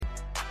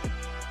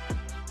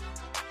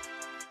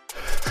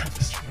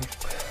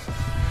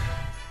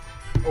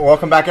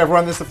Welcome back,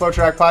 everyone. This is the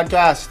FloTrack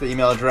Podcast. The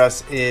email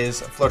address is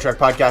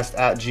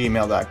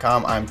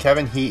flotrackpodcast@gmail.com. I'm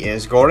Kevin. He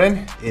is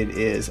Gordon. It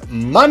is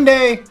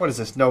Monday. What is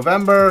this?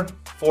 November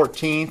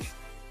 14th.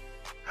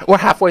 We're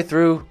halfway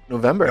through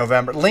November.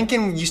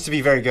 Lincoln used to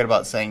be very good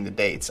about saying the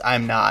dates.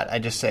 I'm not. I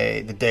just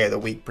say the day of the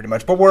week pretty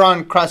much. But we're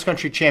on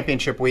cross-country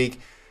championship week.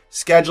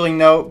 Scheduling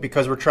note,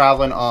 because we're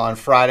traveling on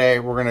Friday,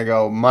 we're going to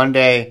go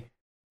Monday,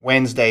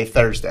 Wednesday,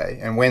 Thursday.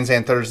 And Wednesday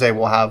and Thursday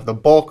we'll have the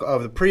bulk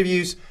of the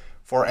previews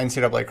for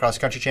NCAA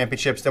cross-country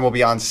championships. Then we'll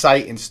be on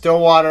site in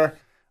Stillwater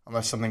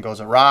unless something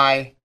goes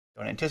awry.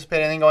 Don't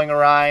anticipate anything going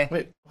awry.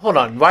 Wait, hold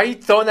on. Why are you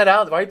throwing that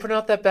out? Why are you putting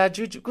out that bad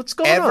juju? What's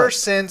going on? Ever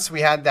since we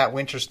had that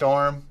winter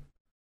storm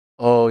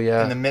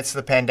in the midst of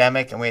the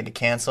pandemic and we had to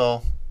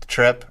cancel the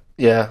trip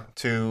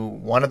to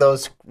one of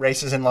those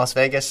races in Las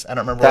Vegas. I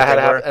don't remember what they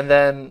were. And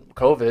then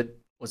COVID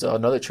was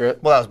another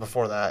trip. Well, that was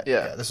before that.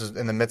 Yeah, this was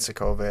in the midst of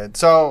COVID.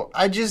 So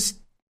I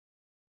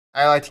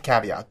like to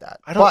caveat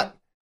that. But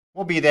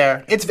we'll be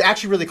there. It's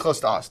actually really close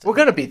to Austin. We're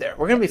going to be there.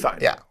 We're going to be fine.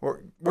 Yeah, we're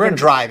going to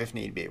drive if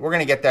need be. We're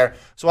going to get there.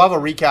 So we'll have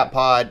a recap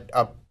pod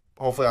up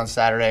hopefully on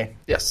Saturday.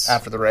 Yes.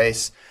 After the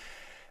race.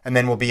 And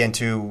then we'll be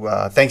into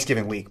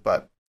Thanksgiving week.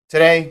 But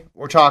today,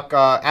 we'll talk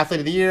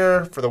Athlete of the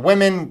Year for the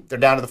women. They're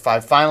down to the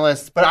 5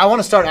 finalists. But I want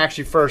to start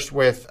actually first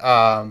with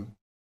the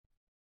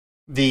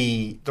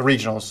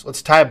regionals.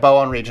 Let's tie a bow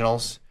on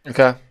regionals.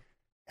 Okay.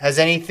 Has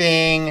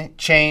anything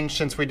changed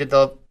since we did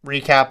the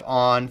recap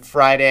on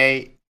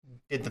Friday?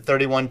 Did the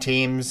 31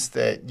 teams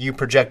that you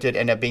projected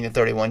end up being the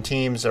 31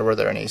 teams, or were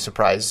there any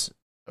surprise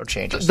or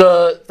changes?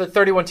 The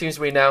 31 teams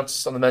we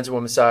announced on the men's and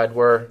women's side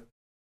were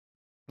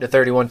the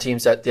 31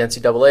 teams that the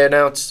NCAA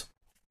announced.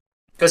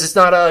 Because it's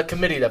not a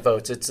committee that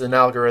votes. It's an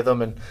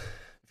algorithm, and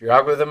if your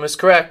algorithm is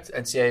correct,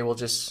 NCAA will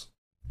just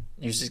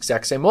use the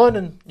exact same one,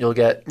 and you'll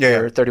get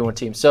your 31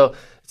 teams. So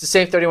it's the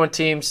same 31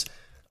 teams,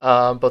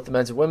 both the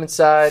men's and women's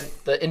side.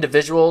 The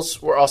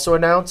individuals were also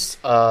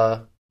announced,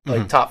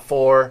 top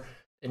 4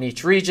 in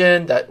each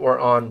region that were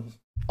on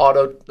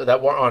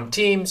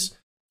teams.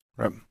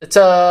 Right. It's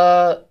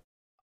one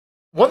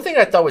thing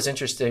I thought was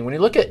interesting when you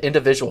look at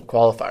individual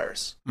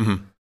qualifiers.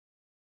 Mm-hmm.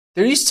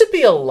 There used to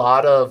be a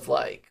lot of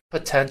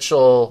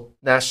potential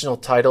national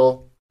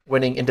title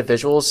winning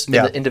individuals in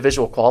the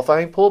individual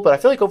qualifying pool, but I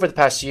feel like over the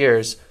past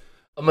years,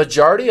 a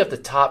majority of the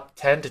top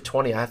 10 to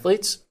 20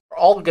 athletes are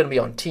all going to be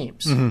on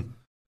teams. Mm-hmm.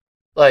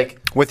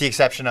 With the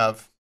exception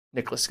of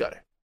Nicholas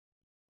Scudder.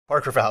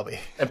 Parker Valby.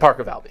 And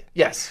Parker Valby.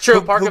 Yes. True.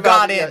 Who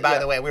got in, by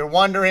the way. We were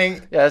wondering.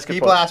 Yeah, that's good.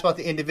 People asked about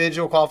the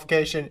individual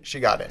qualification. She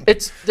got in.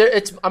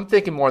 I'm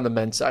thinking more on the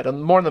men's side.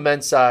 More on the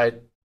men's side,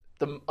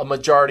 a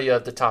majority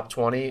of the top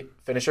 20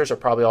 finishers are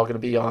probably all going to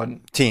be on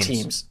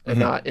teams and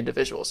not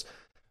individuals.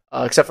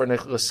 Except for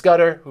Nicholas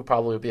Scudder, who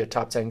probably would be a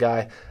top 10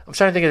 guy. I'm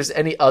trying to think if there's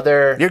any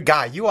other. Your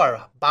guy. You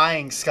are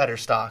buying Scudder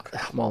stock.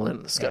 I'm all in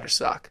on the Scudder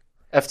stock.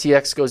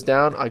 FTX goes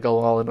down, I go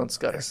all in on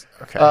Scudder.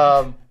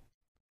 Okay.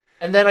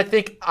 And then I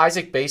think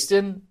Isaac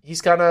Baston,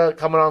 he's kind of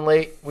coming on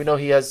late. We know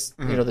he has,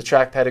 the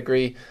track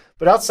pedigree.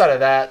 But outside of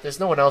that, there's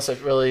no one else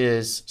that really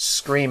is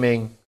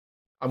screaming,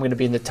 I'm going to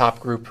be in the top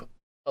group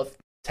of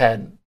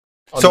 10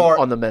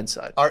 on the men's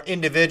side. Are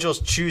individuals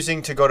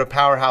choosing to go to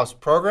powerhouse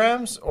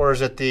programs, or is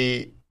it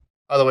the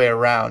other way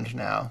around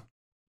now?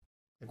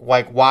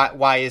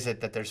 Why is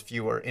it that there's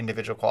fewer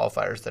individual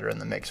qualifiers that are in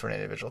the mix for an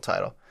individual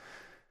title?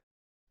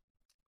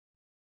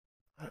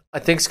 I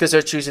think it's because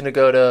they're choosing to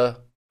go to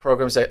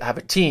programs that have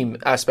a team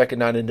aspect and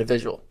not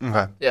individual.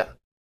 Okay. Yeah.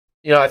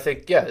 I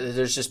think,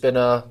 there's just been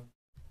a...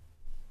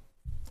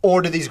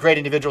 Or do these great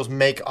individuals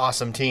make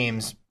awesome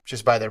teams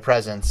just by their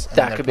presence? And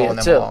that could be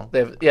it, too.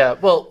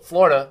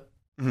 Florida,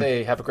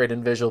 they have a great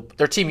individual.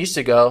 Their team used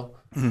to go,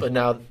 but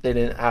now they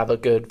didn't have a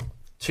good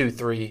 2,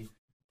 3,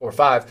 4,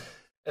 5.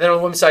 And then on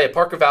the women's side,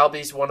 Parker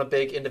Valby's won a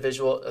big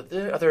individual. Are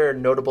there other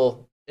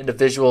notable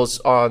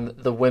individuals on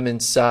the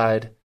women's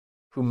side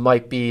who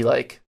might be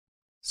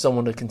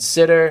someone to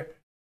consider?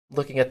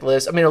 Looking at the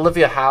list, I mean,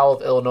 Olivia Howe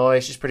of Illinois,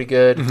 she's pretty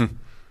good.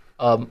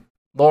 Mm-hmm.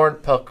 Lauren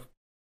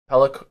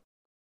Pellicoro,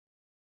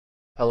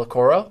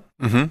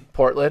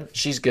 Portland,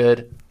 she's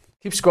good.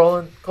 Keep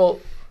scrolling.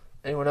 Colt,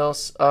 anyone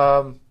else?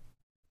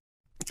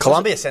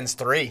 Columbia sends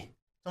 3.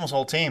 Almost the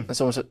whole team.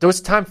 There was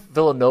a time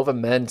Villanova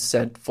men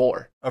sent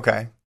 4.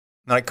 Okay.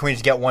 Can we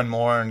just get one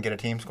more and get a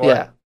team score?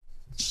 Yeah.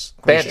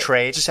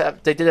 Trade.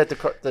 They did it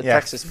at the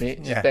Texas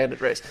meet. Just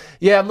banded race.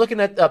 Yeah, I'm looking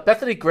at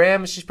Bethany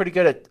Graham. She's pretty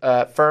good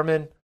at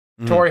Furman.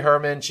 Tori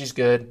Herman, she's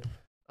good.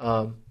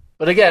 But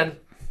again,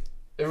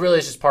 it really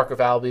is just Parker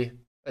Valby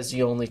as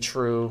the only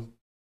true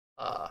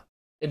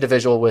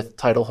individual with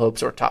title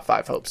hopes or top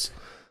 5 hopes.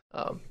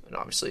 And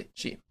obviously,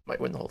 she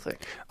might win the whole thing.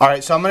 All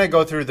right, so I'm going to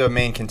go through the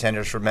main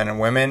contenders for men and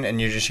women,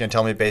 and you're just going to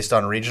tell me based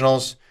on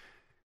regionals.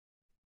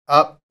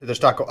 Up, did their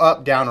stock go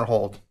up, down, or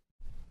hold?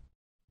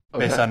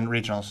 Okay. Based on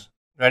regionals.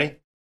 Ready?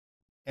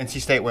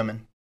 NC State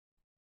women.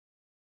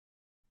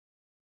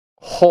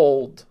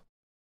 Hold.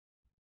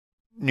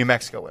 New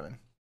Mexico women.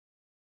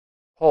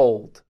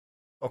 Hold.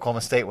 Oklahoma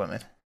State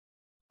women.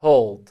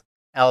 Hold.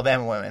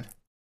 Alabama women.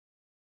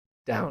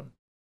 Down.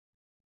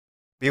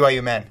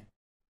 BYU men.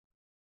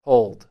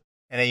 Hold.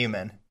 NAU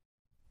men.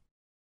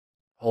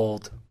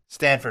 Hold.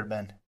 Stanford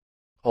men.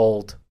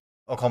 Hold.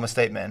 Oklahoma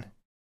State men.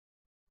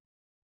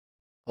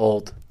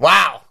 Hold.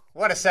 Wow.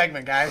 What a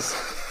segment, guys.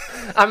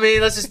 I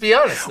mean, let's just be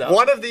honest, though.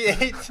 One of the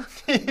 8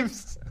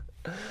 teams.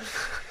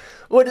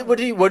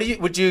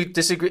 Would you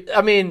disagree?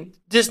 I mean,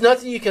 there's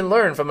nothing you can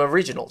learn from a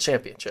regional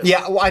championship.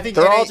 Yeah, well, I think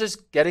they're all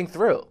just getting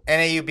through.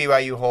 NAU,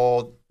 BYU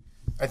hold.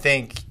 I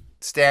think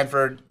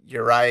Stanford,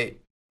 you're right.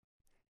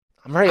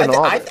 I'm right on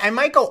all of it. I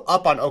might go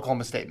up on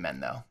Oklahoma State men,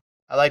 though.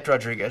 I liked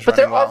Rodriguez. But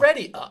they're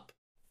already up.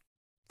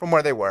 From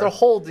where they were. They're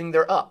holding,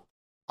 they're up.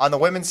 On the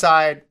women's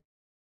side,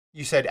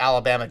 you said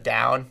Alabama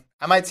down.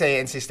 I might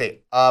say NC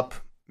State up,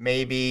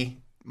 maybe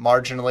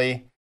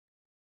marginally.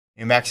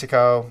 New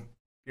Mexico,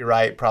 you're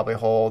right, probably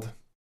hold.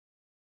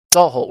 It's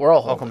all hold. We're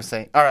all holding. Oklahoma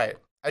State. All right.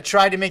 I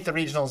tried to make the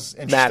regionals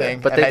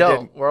interesting. But they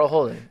don't. We're all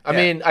holding. I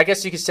mean, I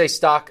guess you could say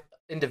stock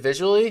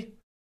individually.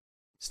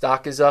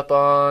 Stock is up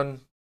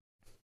on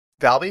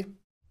Valby.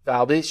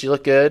 She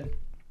looked good.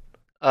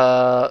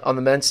 On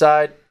the men's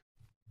side,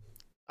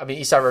 I mean,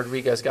 Isai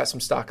Rodriguez got some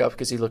stock up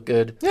because he looked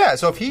good. Yeah,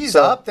 so if he's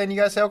up, then you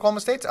guys say Oklahoma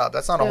State's up.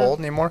 That's not a hold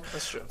anymore.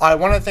 That's true. All right,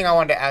 one other thing I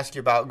wanted to ask you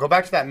about. Go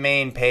back to that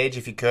main page,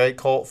 if you could,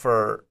 Colt,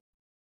 for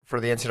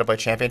the NCAA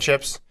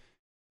championships.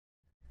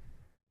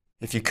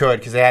 If you could,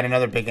 because they had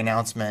another big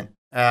announcement.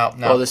 No.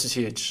 Oh, this is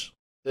huge.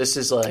 This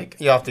is like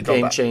you have to go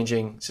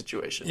game-changing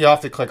situation. You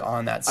have to click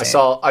on that. I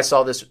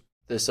saw this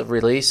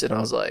release, and I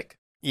was like,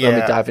 let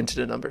me dive into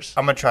the numbers.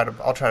 I'll try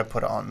to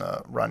put it on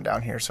the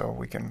rundown here so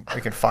we can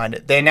find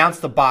it. They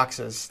announced the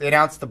boxes.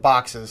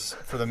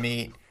 For the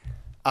meet.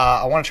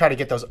 I want to try to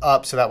get those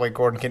up so that way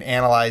Gordon can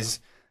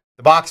analyze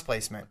the box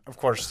placement. Of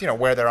course,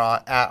 where they're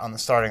at on the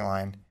starting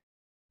line.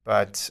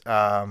 But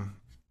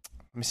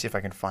let me see if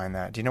I can find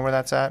that. Do you know where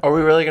that's at? Are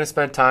we really going to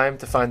spend time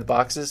to find the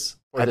boxes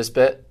for this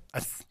bit?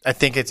 I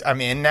think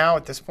I'm in now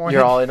at this point.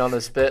 You're all in on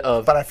this bit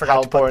of but I forgot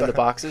how important the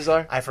boxes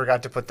are? I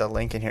forgot to put the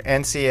link in here.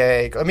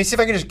 NCAA. Let me see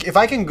if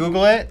I can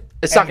Google it.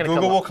 It's not going to come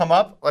up. Google will come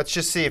up. Let's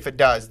just see if it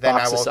does. Then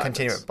box I will assignments.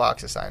 Continue with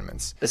box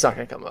assignments. It's not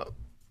going to come up.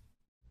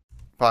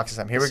 Box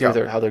assignment. Here we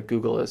go. How their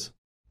Google is.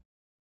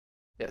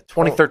 Yeah,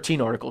 2013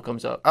 article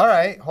comes up. All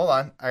right. Hold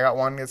on. I got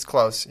one that's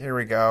close. Here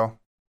we go.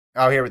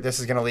 Oh, here.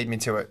 This is going to lead me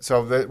to it.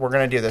 So we're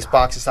going to do this.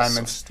 Box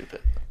assignments. So stupid.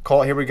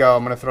 Colt, here we go.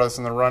 I'm going to throw this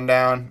in the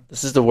rundown.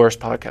 This is the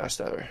worst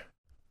podcast ever.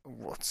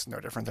 Well, it's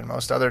no different than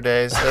most other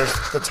days. There's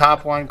the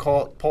top one.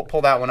 Colt,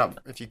 pull that one up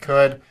if you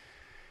could.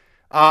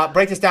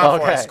 Break this down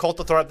for us. Colt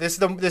will throw up. This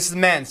is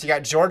men. So you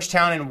got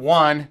Georgetown in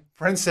 1,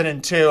 Princeton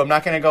in 2. I'm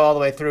not going to go all the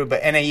way through,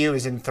 but NAU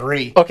is in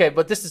 3. Okay,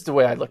 but this is the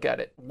way I look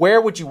at it.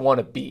 Where would you want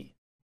to be?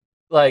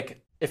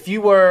 Like, if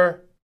you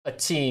were a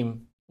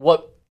team, who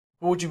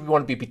would you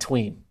want to be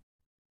between?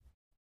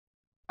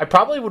 I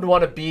probably would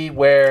want to be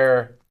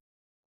where,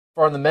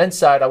 for on the men's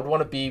side, I would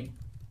want to be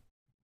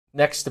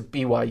next to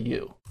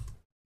BYU.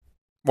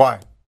 Why?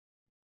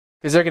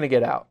 Because they're going to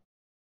get out.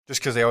 Just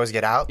because they always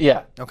get out?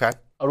 Yeah. Okay.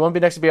 I would want to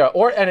be next to BYU.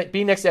 Or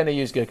be next to NAU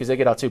is good because they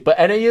get out too. But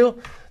NAU,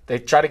 they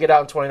tried to get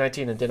out in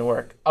 2019 and didn't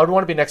work. I would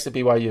want to be next to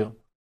BYU.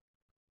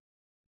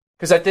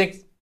 Because I think,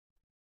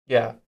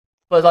 yeah.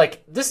 But,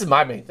 like, this is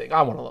my main thing.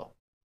 I want to know.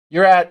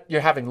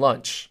 You're having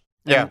lunch.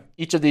 Yeah.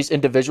 Each of these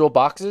individual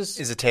boxes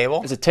is a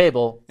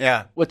table.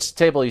 Yeah. Which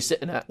table are you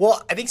sitting at?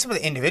 Well, I think some of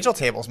the individual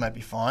tables might be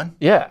fun.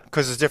 Yeah.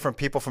 Because there's different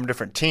people from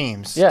different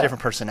teams, yeah.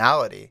 different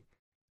personality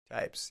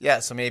types. Yeah,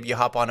 so maybe you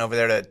hop on over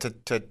there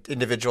to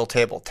individual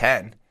table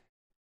 10.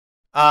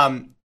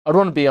 I'd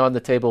want to be on the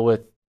table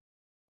with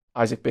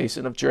Isaac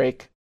Basin of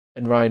Drake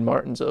and Ryan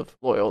Martins of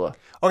Loyola.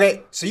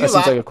 Okay, so that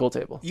seems like a cool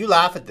table. You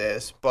laugh at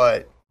this,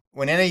 but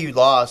when NAU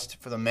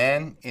lost for the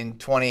men in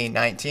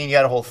 2019, you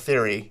had a whole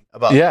theory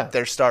about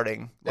their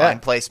starting line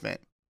placement.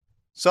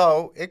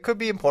 So it could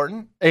be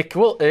important. It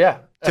will, yeah.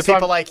 To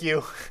people like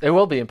you. It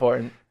will be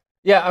important.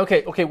 Yeah,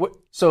 okay.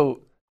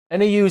 So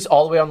NAU's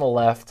all the way on the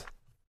left.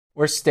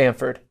 Where's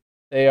Stanford?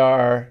 They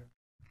are...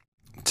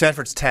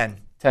 Stanford's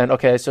 10. 10,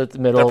 okay, so at the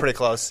middle. They're pretty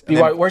close.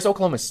 Where's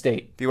Oklahoma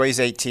State? BYU's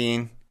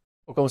 18.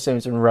 Oklahoma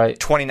State's on the right.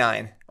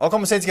 29.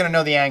 Oklahoma State's going to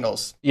know the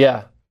angles.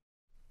 Yeah.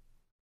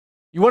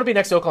 You want to be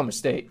next to Oklahoma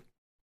State.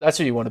 That's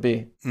who you want to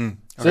be. Okay.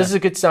 So this is a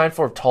good sign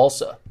for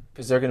Tulsa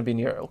because they're going to be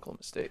near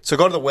Oklahoma State. So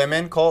go to the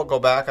women, Colt. Go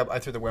back. I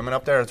threw the women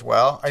up there as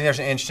well. I think there's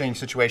an interesting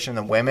situation in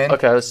the women.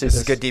 Okay, let's see this.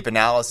 This is good deep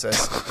analysis.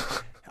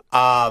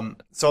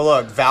 So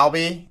look,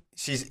 Valby,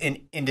 she's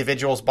in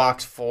individuals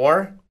box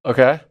 4.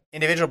 Okay.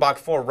 Individual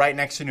box 4 right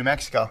next to New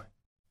Mexico.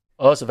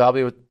 Oh, so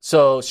Valby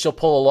so she'll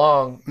pull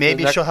along.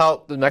 Maybe she'll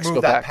help the Mexico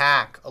move that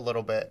pack a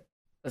little bit.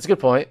 That's a good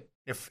point.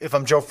 If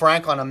I'm Joe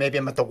Franklin, I'm at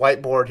the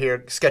whiteboard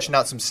here sketching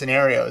out some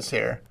scenarios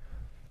here.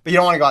 But you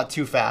don't want to go out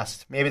too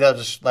fast. Maybe they'll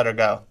just let her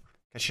go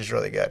because she's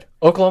really good.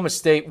 Oklahoma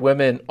State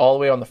women all the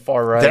way on the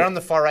far right. They're on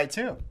the far right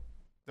too.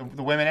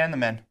 The women and the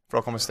men for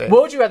Oklahoma State.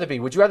 What would you rather be?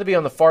 Would you rather be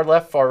on the far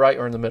left, far right,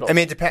 or in the middle? I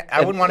mean, it depends.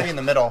 I wouldn't want to be in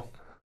the middle,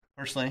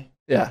 personally.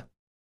 Yeah.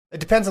 It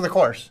depends on the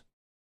course.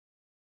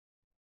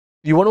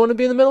 You wouldn't want to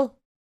be in the middle?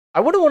 I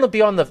wouldn't want to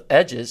be on the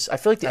edges. I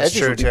feel like the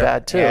edges would be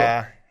bad too.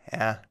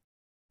 Yeah.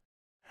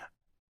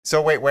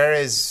 So wait, where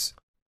is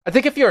I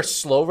think if you're a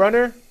slow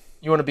runner,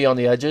 you want to be on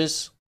the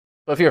edges.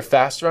 But if you're a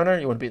fast runner,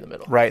 you want to be in the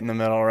middle. Right in the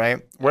middle,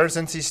 right? Where's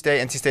NC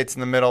State? NC State's in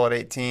the middle at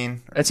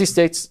 18. NC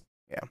State's...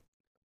 Yeah.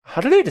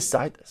 How do they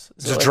decide this?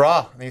 It's a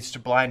draw. I think it's a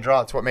blind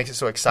draw. That's what makes it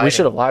so exciting. We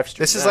should have live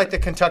streamed This is like the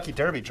Kentucky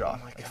Derby draw.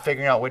 Like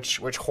figuring out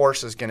which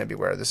horse is going to be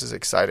where. This is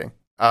exciting.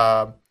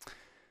 It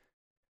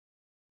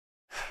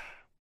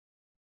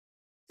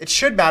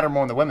should matter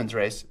more in the women's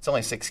race. It's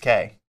only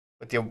 6K.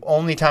 But the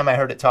only time I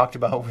heard it talked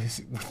about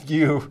was with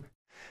you,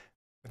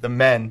 with the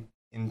men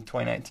in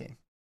 2019.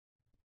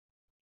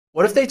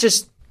 What if they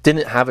just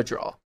didn't have a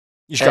draw?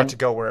 You just got to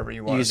go wherever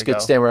you want. You just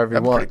could stand wherever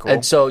you want. Cool.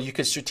 And so you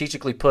could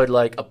strategically put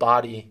like a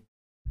body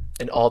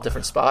in all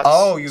different spots.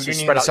 Oh, you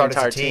didn't even start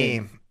as a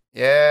team.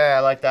 Yeah,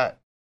 I like that.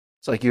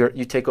 It's like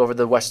you take over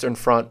the western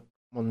front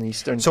on the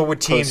eastern. So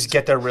would teams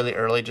get there really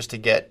early just to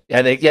get?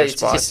 Yeah, you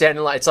stand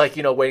in line. It's like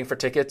waiting for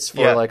tickets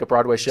for like a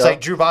Broadway show. It's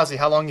like Drew Bosley.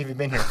 How long have you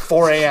been here?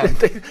 4 a.m.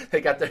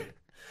 they got their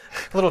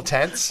little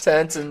tents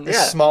and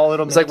small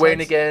little. It's like waiting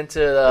to get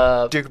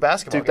into Duke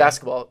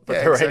basketball. But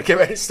they're ready to get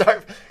ready to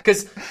start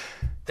because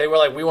they were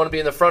like, we want to be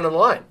in the front of the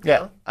line. Yeah,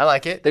 you know? I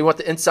like it. They want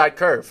the inside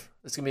curve.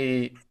 It's gonna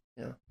be.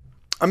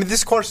 I mean,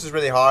 this course is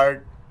really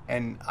hard,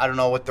 and I don't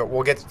know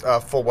we'll get a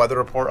full weather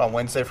report on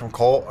Wednesday from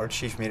Colt, our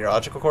chief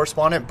meteorological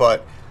correspondent.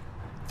 But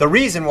the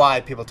reason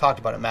why people talked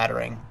about it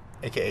mattering,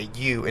 aka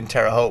you in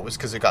Terre Haute, was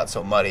because it got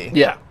so muddy.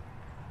 Yeah,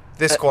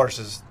 this course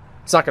is.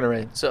 It's not gonna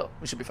rain, so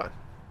we should be fine.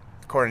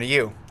 According to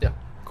you. Yeah.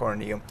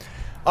 According to you.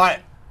 All right.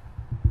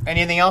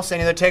 Anything else?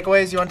 Any other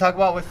takeaways you want to talk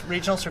about with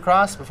regionals or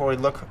cross before we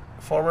look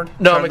forward?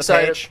 No, I'm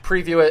excited to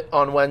preview it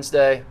on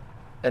Wednesday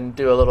and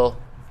do a little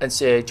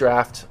NCAA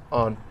draft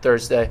on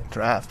Thursday.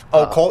 Draft.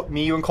 Oh, Colt,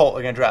 you and Colt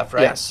are going to draft,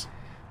 right? Yes.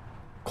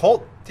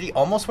 Colt, did he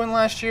almost win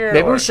last year?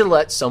 Maybe we should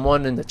let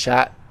someone in the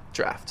chat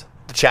draft.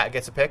 The chat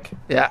gets a pick?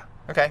 Yeah.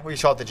 Okay, we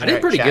saw the generic I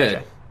did pretty chat. good.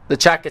 Okay. The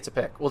chat gets a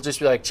pick. We'll just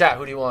be like, chat,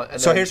 who do you want?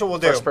 And so here's what we'll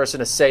do. The first person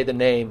to say the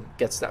name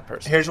gets that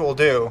person. Here's what we'll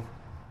do.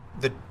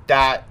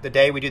 The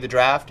day we do the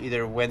draft,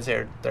 either Wednesday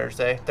or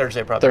Thursday.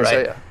 Thursday probably, Thursday,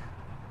 right? Yeah.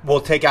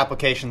 We'll take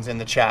applications in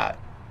the chat.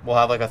 We'll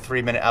have like a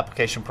 3-minute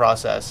application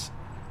process.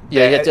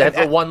 Yeah, you have to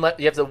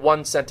have the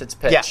one sentence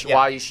pitch yeah.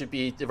 why you should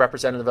be the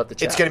representative of the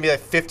chat. It's going to be like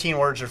 15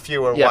 words or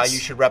fewer why you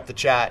should rep the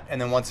chat, and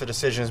then once the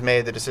decision is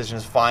made, the decision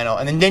is final.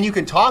 And then you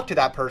can talk to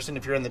that person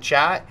if you're in the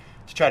chat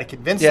to try to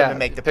convince them to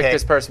make the pick.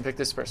 Pick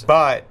this person.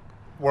 But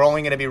we're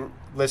only going to be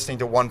listening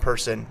to one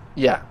person.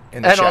 Yeah.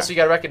 In the chat. Also you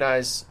got to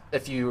recognize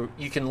if you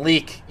can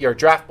leak your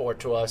draft board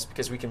to us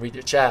because we can read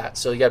your chat.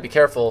 So you got to be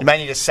careful. You might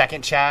need a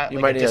second chat,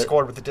 like a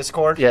Discord with the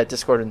Discord. Yeah,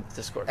 Discord.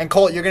 And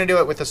Colt, you're going to do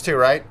it with us too,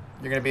 right?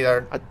 You're going to be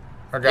our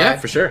guy? Yeah,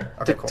 for sure.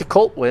 Okay, cool. Did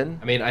Colt win?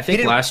 I mean, I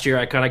think last year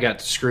I kind of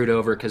got screwed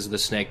over because of the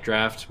snake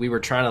draft. We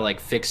were trying to like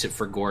fix it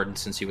for Gordon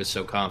since he was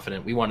so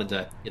confident. We wanted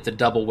to get the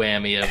double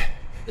whammy of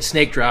the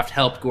snake draft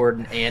helped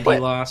Gordon and he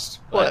lost,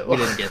 but we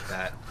didn't get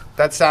that.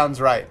 That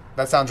sounds right.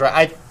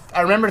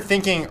 I remember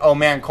thinking, oh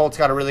man, Colt's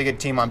got a really good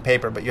team on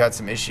paper, but you had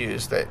some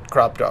issues that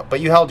cropped up. But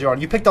you held your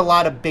own. You picked a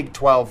lot of Big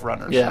 12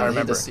 runners. Yeah, I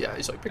remember.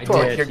 He's like Big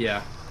 12.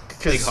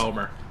 Big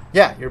homer.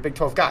 Yeah, you're a Big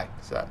 12 guy,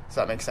 so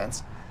that makes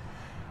sense.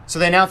 So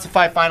they announced the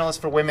 5 finalists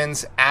for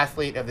Women's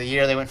Athlete of the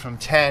Year. They went from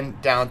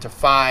 10 down to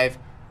 5.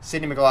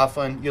 Sydney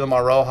McLaughlin,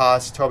 Yulimar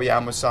Rojas, Toby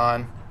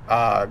Amusan,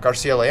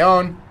 Garcia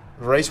Leon,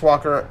 Race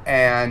Walker,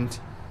 and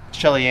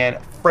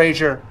Shelly-Ann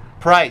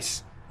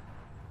Fraser-Price.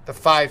 The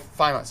 5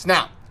 finalists.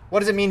 Now, what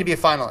does it mean to be a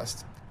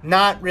finalist?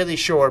 Not really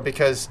sure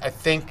because I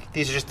think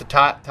these are just the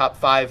top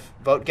 5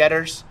 vote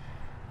getters,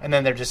 and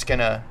then they're just going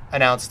to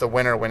announce the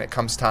winner when it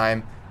comes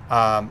time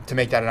to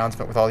make that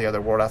announcement with all the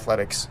other World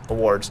Athletics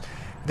awards.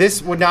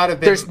 This would not have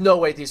been... There's no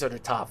way these are the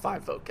top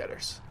 5 vote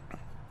getters.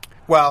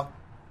 Well,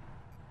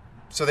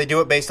 so they do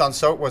it based on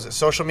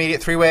social media,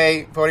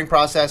 3-way voting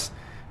process.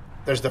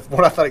 There's the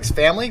World Athletics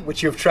family,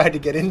 which you've tried to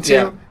get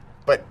into,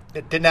 but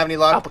it didn't have any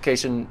luck.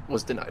 Application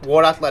was denied.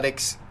 World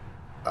Athletics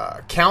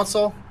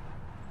Council,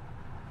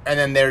 and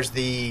then there's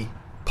the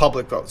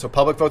public vote. So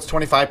public vote's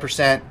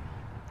 25%,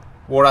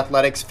 World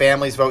Athletics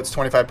Families votes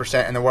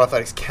 25%, and the World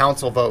Athletics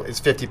Council vote is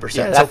 50%.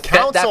 Yeah, so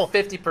that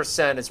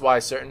 50% is why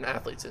certain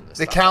athletes in this.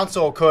 The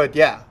council could,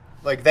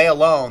 like they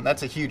alone,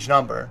 that's a huge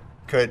number,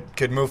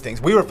 could move things.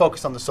 We were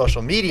focused on the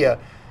social media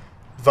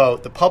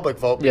vote, the public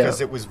vote, because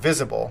it was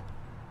visible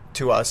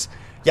to us.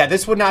 Yeah,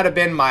 this would not have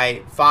been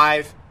my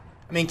 5.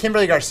 I mean,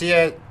 Kimberly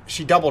Garcia,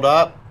 she doubled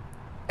up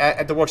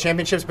at the World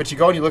Championships, but you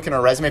go and you look at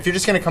her resume. If you're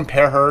just going to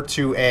compare her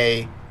to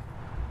a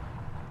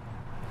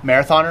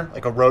marathoner,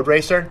 like a road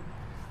racer,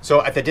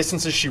 so at the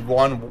distances she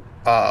won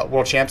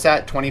World Champs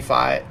at,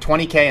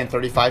 20K and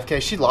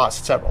 35K, she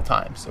lost several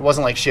times. It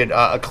wasn't like she had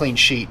a clean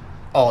sheet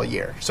all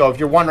year. So if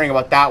you're wondering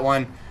about that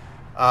one,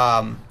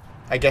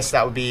 I guess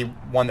that would be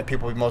one that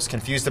people would be most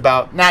confused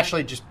about.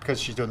 Naturally, just because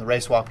she's doing the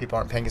race walk, people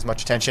aren't paying as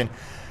much attention.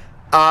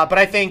 But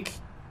I think,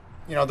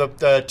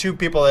 the 2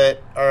 people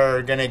that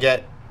are going to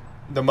get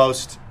the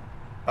most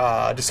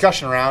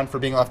discussion around for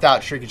being left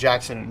out, Shrika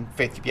Jackson and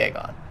Faith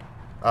Kipyegon.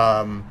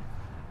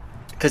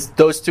 Because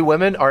those 2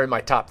 women are in my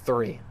top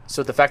 3.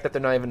 So the fact that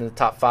they're not even in the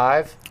top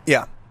 5.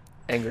 Yeah.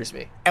 angers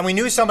me. And we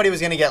knew somebody was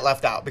going to get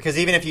left out because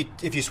even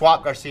if you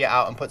swap Garcia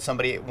out and put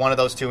one of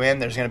those two in,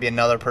 there's going to be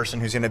another person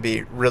who's going to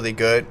be really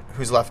good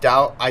who's left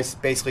out. I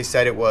basically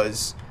said it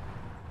was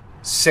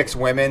 6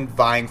 women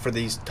vying for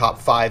these top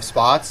 5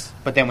 spots,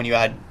 but then when you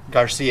add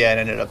Garcia, it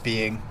ended up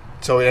being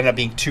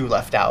 2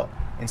 left out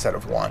instead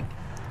of 1.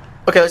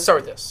 Okay, let's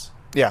start with this.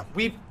 Yeah,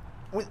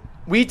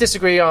 we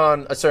disagree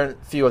on a certain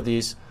few of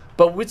these,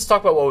 but let's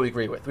talk about what we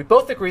agree with. We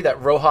both agree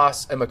that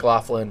Rojas and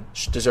McLaughlin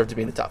deserve to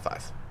be in the top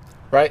 5,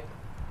 right?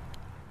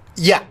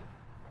 Yeah.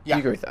 You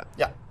agree with that?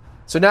 Yeah.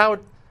 So now,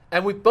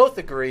 and we both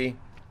agree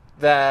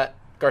that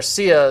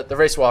Garcia, the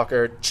race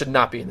walker, should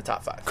not be in the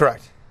top 5.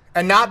 Correct.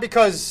 And not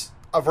because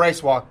of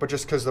race walk, but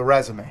just because of the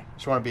resume.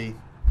 Just want to be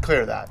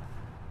clear of that.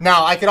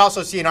 Now, I could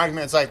also see an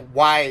argument. It's like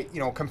why,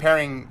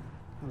 comparing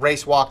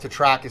race walk to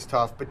track is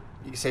tough, but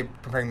you can say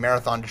comparing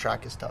marathon to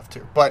track is tough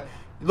too. But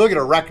you look at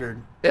a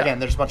record, again,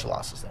 there's a bunch of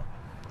losses there.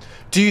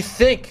 Do you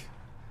think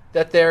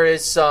that there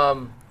is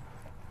some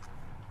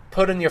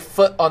putting your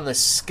foot on the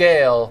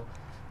scale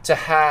to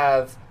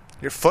have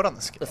your foot on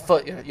the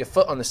scale? Your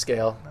foot on the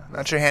scale.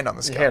 Not your hand on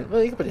the scale. Your hand.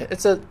 Well, you can put it.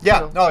 It's a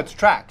no, it's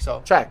track.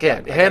 So track.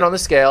 Yeah, your hand on the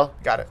scale.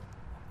 Got it.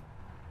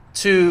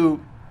 To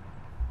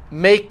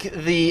make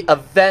the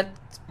event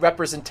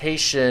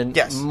representation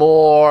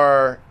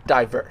more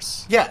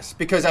diverse. Yes,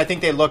 because I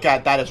think they look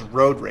at that as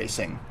road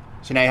racing.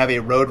 So now you have a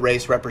road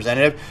race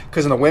representative.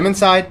 Because on the women's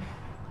side,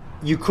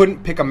 you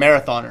couldn't pick a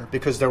marathoner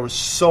because there were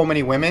so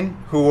many women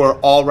who were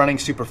all running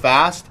super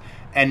fast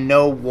and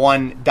no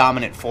one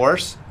dominant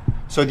force.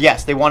 So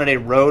yes, they wanted a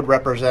road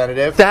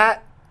representative.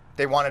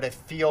 They wanted a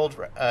field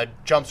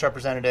jumps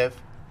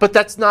representative. But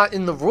that's not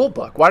in the rule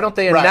book. Why don't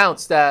they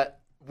announce that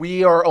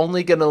we are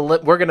only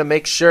we're gonna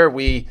make sure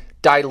we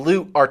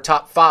dilute our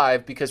top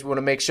 5 because we want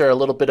to make sure a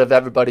little bit of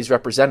everybody's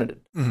represented.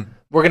 Mm-hmm.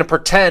 We're gonna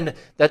pretend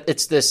that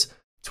it's this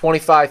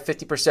 25,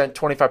 50%,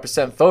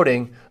 25%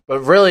 voting,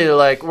 but really they're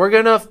like, we're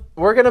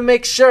gonna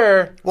make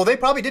sure. Well, they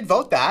probably did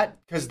vote that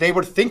because they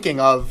were thinking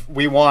of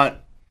we want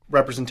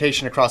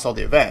representation across all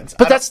the events.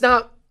 But that's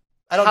not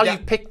how you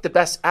pick the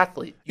best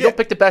athlete. You don't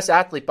pick the best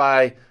athlete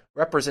by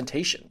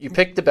representation. You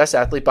pick the best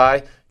athlete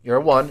by year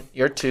 1,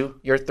 year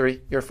 2, year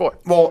 3, year 4.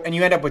 Well, and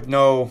you end up with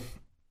no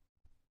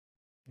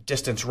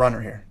distance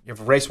runner here. You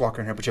have a race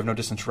walker in here, but you have no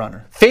distance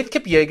runner. Faith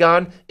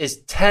Kipyegon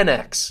is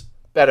 10x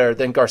better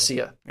than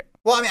Garcia.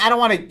 Well, I mean, I don't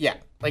want to. Yeah,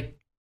 like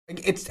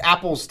it's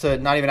apples to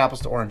not even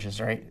apples to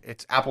oranges, right?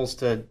 It's apples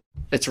to.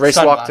 It's race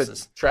sunglasses. Walk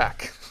to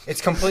track.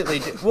 It's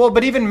completely well,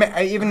 but even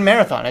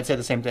marathon, I'd say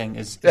the same thing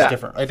is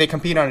different. Like they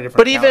compete on a different.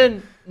 But calendar.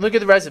 Even look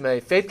at the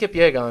resume, Faith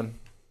Kipyegon.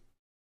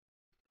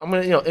 I'm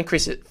gonna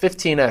increase it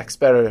 15x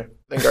better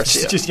than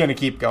Garcia. It's just gonna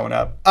keep going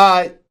up.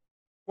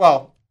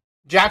 Well,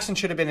 Jackson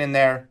should have been in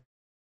there.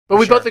 But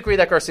we both agree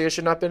that Garcia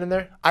should not have been in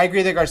there? I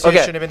agree that Garcia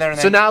should have been there.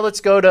 So now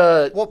let's go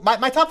to... Well,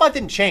 my top 5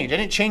 didn't change. I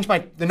didn't change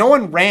no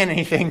one ran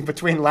anything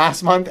between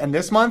last month and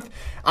this month.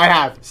 I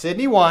have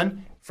Sydney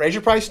 1,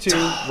 Fraser Price 2,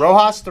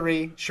 Rojas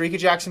 3, Shrika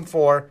Jackson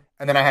 4,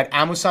 and then I had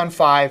Amusan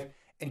 5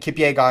 and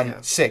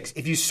Kipyegon 6.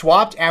 If you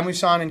swapped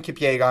Amusan and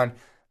Kipyegon,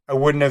 I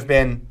wouldn't have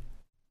been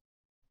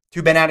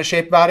too bent out of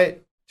shape about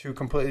it. 2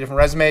 completely different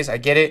resumes. I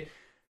get it.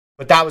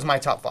 But that was my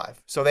top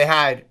 5. So they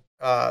had...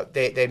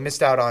 they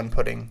missed out on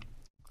putting...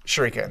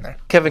 Shrika in there.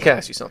 Kevin, can I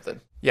ask you something?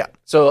 Yeah.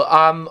 So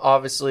I'm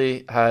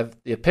obviously have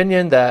the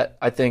opinion that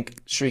I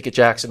think Shrika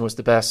Jackson was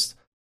the best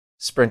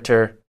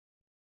short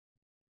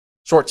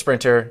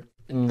sprinter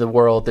in the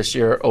world this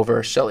year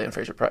over Shelly-Ann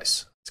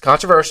Fraser-Price. It's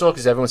controversial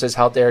because everyone says,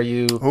 how dare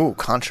you... Ooh,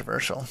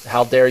 controversial.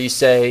 How dare you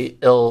say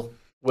ill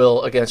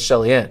will against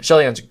Shelly-Ann.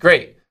 Shelly-Ann's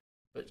great,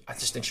 but I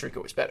just think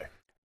Shrika was better.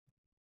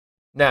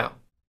 Now,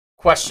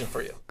 question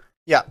for you.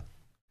 Yeah.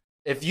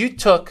 If you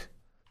took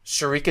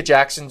Shrika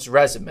Jackson's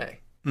resume...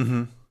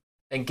 Mm-hmm.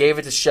 and gave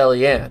it to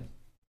Shelly-Ann,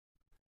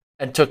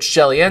 and took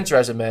Shelly-Ann's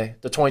resume,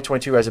 the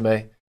 2022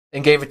 resume,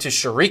 and gave it to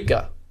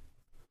Shrika,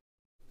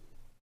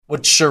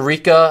 would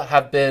Shrika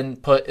have been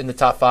put in the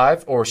top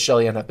 5, or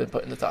Shelly-Ann have been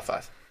put in the top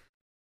 5?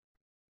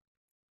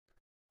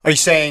 Are you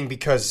saying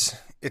because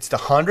it's the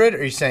 100, or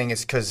are you saying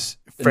it's because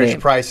Fraser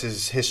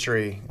Price's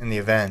history in the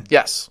event?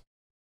 Yes.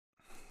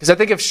 Because I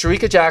think if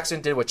Shrika Jackson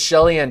did what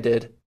Shelly-Ann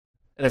did,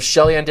 and if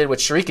Shelly-Ann did what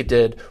Shrika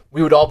did,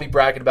 we would all be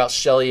bragging about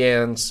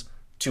Shelly-Ann's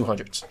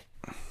 200s.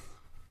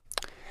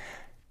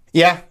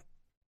 Yeah.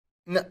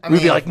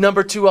 We'd be like,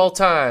 number 2 all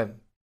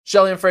time.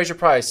 Shelly-Ann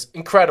Fraser-Price,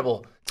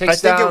 incredible. I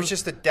think it was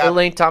just the depth.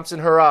 Elaine Thompson,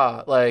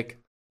 hurrah. Like,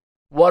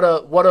 what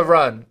a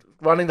run.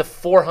 Running the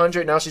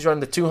 400, now she's running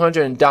the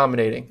 200 and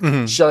dominating.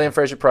 Mm-hmm. Shelly-Ann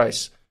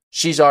Fraser-Price,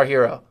 she's our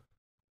hero.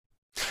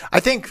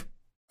 I think,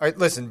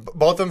 listen,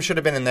 both of them should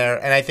have been in there,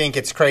 and I think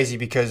it's crazy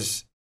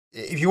because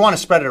if you want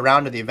to spread it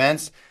around to the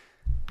events,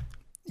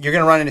 you're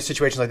going to run into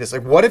situations like this.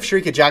 Like, what if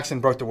Shrika Jackson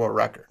broke the world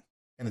record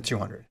in the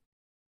 200?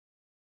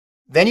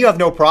 Then you have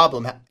no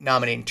problem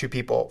nominating 2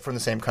 people from the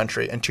same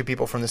country and 2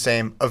 people from the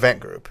same event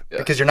group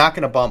because you're not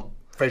going to bump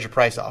Fraser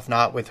Price off,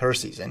 not with her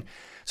season.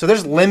 So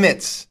there's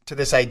limits to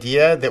this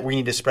idea that we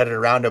need to spread it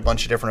around to a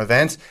bunch of different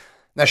events.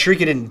 Now, Shrika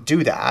didn't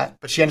do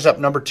that, but she ends up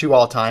number 2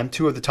 all time,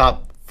 2 of the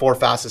top 4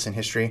 fastest in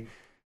history.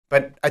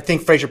 But I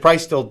think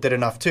Fraser-Price still did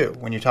enough too.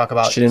 When you talk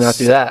about, she did not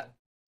do that.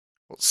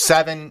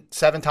 Seven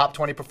top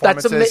 20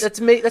 performances.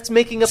 That's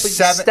making up a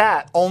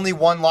stat. Only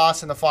 1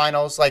 loss in the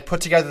finals. Like, put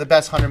together the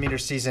best 100-meter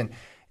season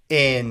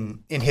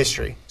in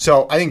history.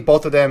 So I think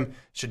both of them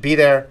should be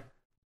there.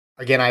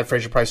 Again, I have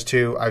Fraser-Price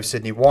 2. I have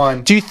Sydney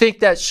 1. Do you think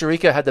that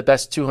Sharika had the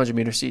best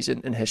 200-meter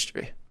season in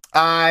history?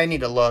 I need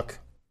to look.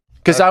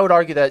 Because I would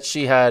argue that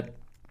she had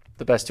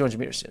the best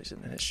 200-meter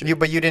season in history.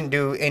 But you didn't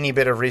do any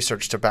bit of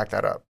research to back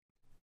that up.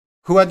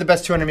 Who had the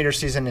best 200-meter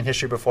season in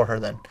history before her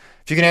then?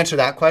 If you can answer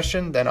that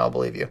question, then I'll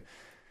believe you.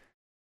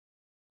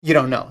 You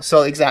don't know.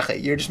 So exactly.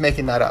 You're just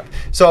making that up.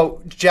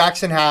 So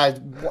Jackson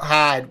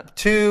had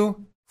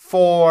 2,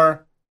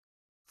 4,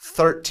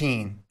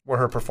 13 were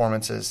her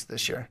performances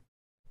this year.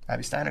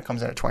 Abby Steiner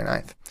comes in at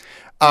 29th.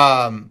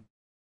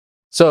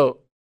 So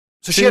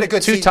she had a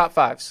good two top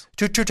 5s.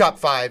 Two top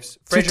 5s.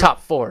 Two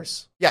top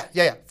 4s.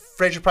 Yeah.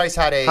 Fraser-Price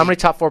had a... How many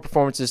top 4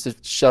 performances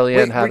did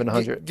Shelly-Ann have in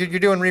 100? You're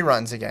doing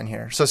reruns again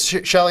here. So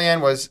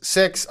Shelly-Ann was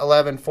 6,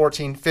 11,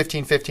 14,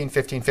 15, 15,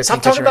 15, 15.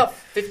 Stop talking about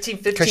 15,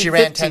 15, because she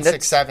ran 10,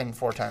 6, 7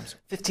 4 times.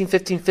 15,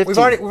 15, 15. We've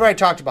already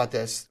talked about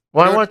this.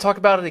 Well, I want to talk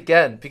about it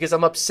again because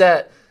I'm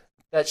upset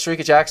that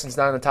Sharika Jackson's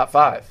not in the top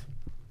 5.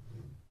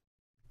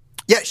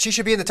 Yeah, she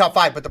should be in the top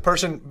 5, but the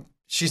person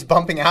she's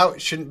bumping out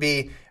shouldn't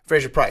be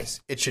Fraser-Price.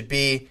 It should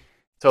be...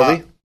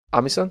 Toby?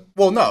 Ami-san?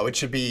 Well, no. It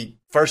should be...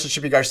 First, it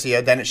should be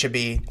Garcia. Then it should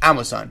be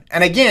Amusan.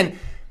 And again,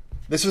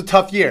 this was a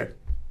tough year.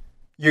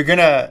 You're going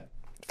to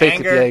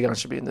anger...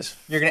 should be in this.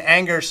 You're going to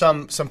anger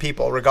some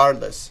people,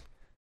 regardless,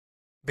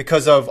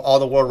 because of all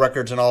the world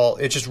records and all.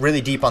 It's just really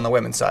deep on the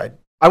women's side.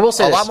 I will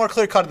say a lot more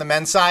clear-cut on the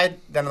men's side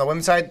than on the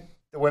women's side.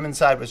 The women's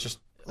side was just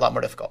a lot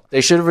more difficult. They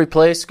should have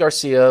replaced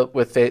Garcia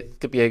with Faith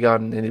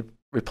Kipyegon and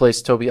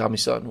replaced Toby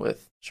Ami-san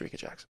with Sharika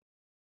Jackson.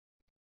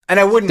 And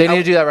I wouldn't... They need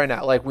to do that right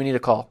now. Like, we need to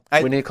call.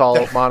 We need to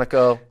call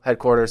Monaco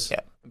headquarters.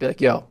 Yeah. Be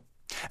like, yo.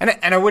 And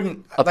I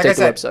wouldn't... Update like I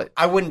said, the website.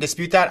 I wouldn't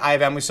dispute that. I have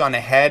Amusan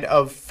ahead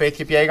of Faith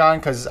Kipyegon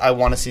because I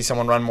want to see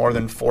someone run more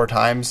than 4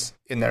 times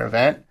in their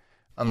event.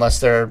 Unless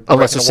they're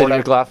Sydney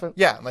McLaughlin?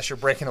 Yeah, unless you're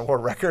breaking the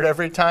world record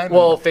every time.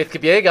 Well, Faith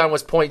Kipyegon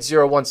was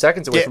 0.01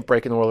 seconds away from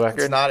breaking the world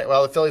record. It's not.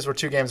 Well, the Phillies were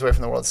 2 games away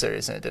from the World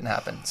Series, and it didn't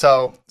happen.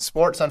 So,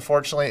 sports,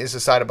 unfortunately, is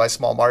decided by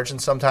small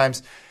margins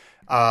sometimes.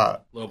 Low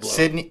blow.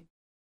 Sydney...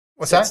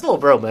 What's that? It's low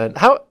blow, man.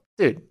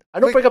 Dude, I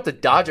don't bring up the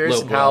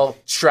Dodgers and how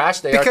trash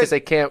they are because they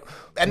can't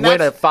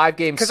win a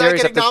 5-game series. Because I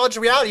can acknowledge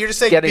reality. You're just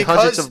saying getting because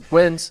hundreds of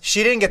wins.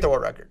 She didn't get the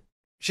world record.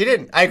 She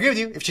didn't. I agree with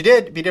you. If she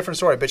did, it'd be a different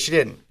story. But she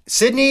didn't.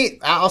 Sydney,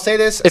 I'll say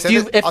this. I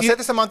said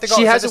this a month ago.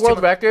 She has a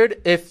world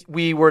record if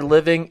we were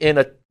living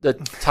in the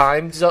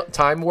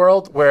time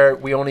world where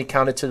we only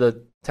counted to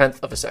the 10th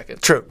of a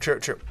second. True.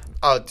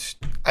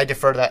 I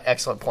defer to that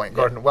excellent point,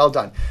 Gordon. Well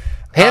done.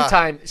 Hand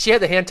time. She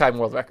had the hand time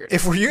world record.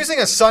 If we're using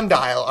a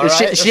sundial, all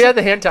right? She had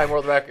the hand time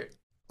world record.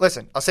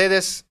 Listen, I'll say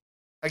this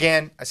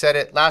again. I said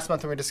it last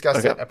month when we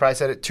discussed it. I probably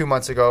said it 2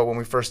 months ago when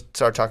we first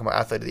started talking about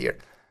Athlete of the Year.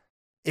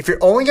 If you're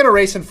only going to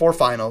race in 4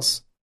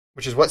 finals,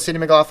 which is what Sydney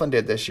McLaughlin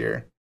did this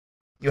year,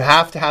 you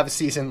have to have a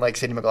season like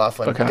Sydney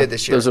McLaughlin did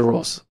this year. Those are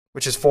rules.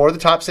 Which is 4 of the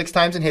top 6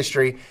 times in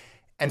history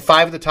and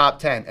 5 of the top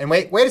 10. And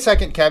wait a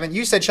second, Kevin.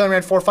 You said she only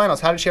ran 4 finals.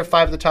 How did she have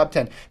 5 of the top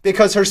 10?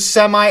 Because her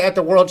semi at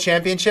the World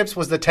Championships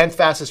was the 10th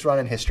fastest run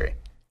in history.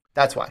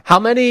 That's why. How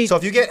many? So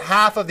if you get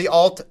half of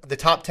the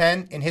top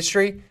 10 in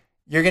history,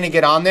 you're going to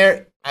get on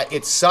there.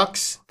 It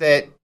sucks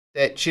that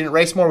she didn't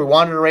race more. We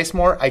wanted her to race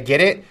more. I get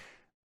it.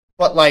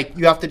 But, like,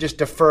 you have to just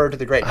defer to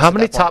the greatness. How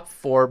many top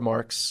 4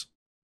 marks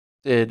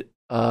did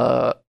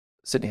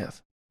Sydney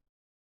have?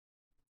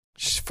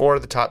 She's 4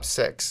 of the top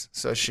 6.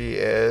 So she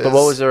is... But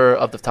what was her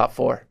of the top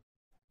 4?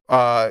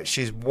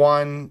 She's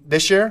 1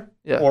 this year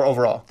or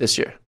overall? This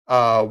year.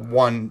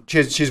 1.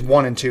 She's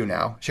 1 and 2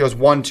 now. She goes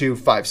 1, 2,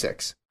 5,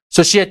 6.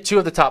 So she had 2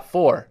 of the top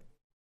 4.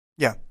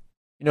 Yeah.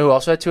 You know who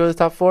also had 2 of the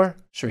top 4?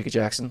 Sharika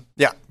Jackson.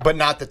 Yeah, but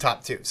not the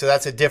top 2. So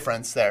that's a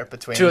difference there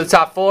between... 2 of the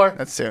top 4?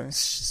 That's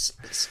serious.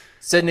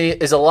 Sydney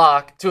is a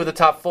lock. 2 of the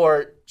top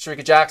 4,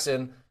 Sharika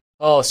Jackson.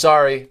 Oh,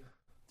 sorry.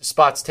 The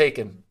spot's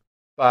taken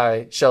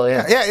by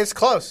Shelly-Ann. Yeah, it's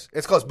close.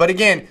 It's close. But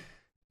again,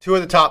 2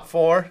 of the top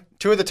 4,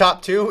 2 of the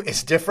top 2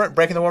 is different.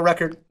 Breaking the world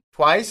record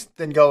twice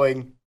than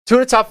going... 2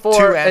 of the top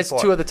 4 is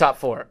 4. 2 of the top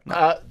 4.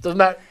 No. Doesn't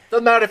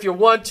matter if you're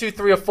 1, 2,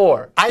 3, or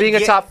 4. Being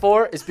a top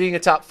 4 is being a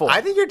top 4.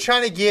 I think you're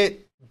trying to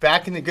get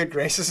back in the good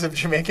graces of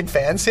Jamaican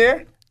fans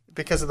here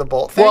because of the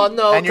Bolt thing. Well,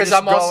 no, because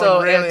I'm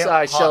also really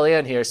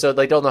anti-Shelly-Ann here, so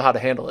they don't know how to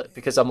handle it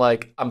because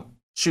I'm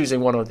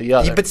choosing one or the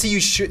other. Yeah, but see,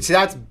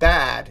 that's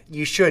bad.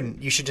 You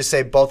shouldn't. You should just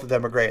say both of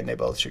them are great and they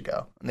both should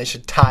go. And they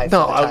should tie for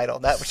the title.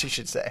 That's what you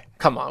should say.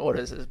 Come on, what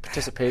is it?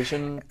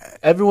 Participation?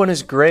 Everyone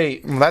is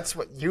great. Well, that's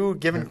what you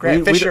giving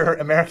Grant Fisher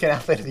American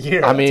Athlete of the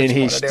Year. I mean,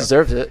 he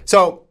deserves it.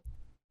 So,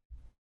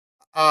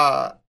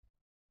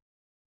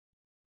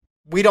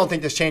 we don't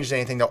think this changes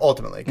anything, though,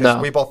 ultimately.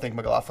 Because we both think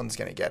McLaughlin's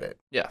going to get it.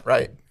 Yeah.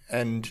 Right?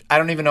 And I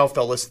don't even know if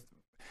they'll list...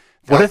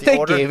 What if they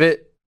gave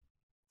it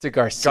to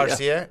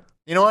Garcia?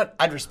 You know what?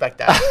 I'd respect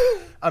that.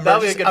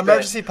 That'd be a good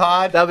emergency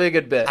pod. That'd be a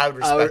good bit. I would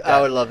respect that.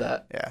 I would love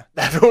that. Yeah.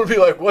 Everyone would be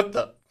like, what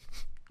the?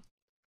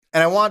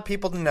 And I want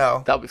people to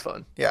know. That'd be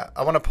fun. Yeah.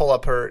 I want to pull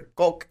up her.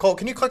 Cole,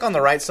 can you click on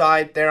the right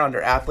side there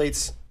under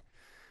athletes?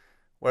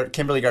 Where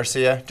Kimberly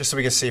Garcia, just so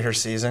we can see her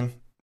season.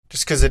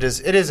 Just because it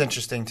is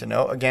interesting to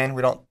know. Again,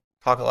 we don't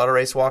talk a lot of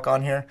race walk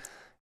on here.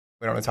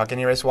 We don't really talk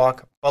any race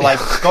walk. But, like,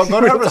 go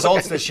to her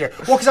results this year.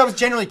 Well, because I was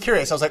genuinely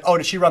curious. I was like, oh,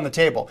 did she run the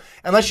table?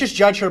 And let's just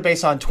judge her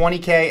based on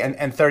 20K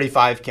and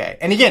 35K.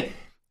 And again,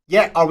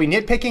 yeah, are we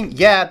nitpicking?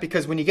 Yeah,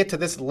 because when you get to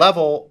this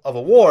level of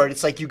award,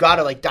 it's like you got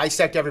to, like,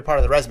 dissect every part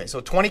of the resume.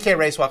 So 20K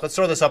race walk, let's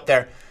throw this up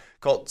there.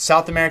 Called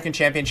South American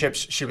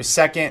Championships. She was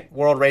second.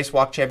 World Race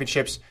Walk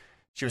Championships.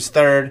 She was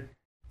third.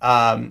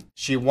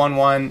 She won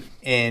one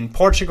in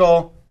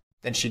Portugal.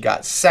 Then she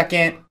got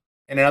second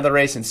in another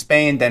race in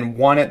Spain, then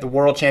won at the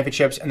World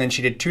Championships, and then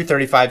she did 2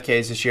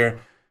 35Ks this year,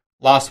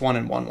 lost one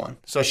and won one.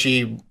 So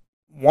she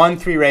won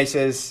 3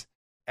 races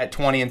at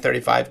 20 and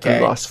 35K.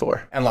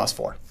 And lost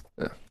 4.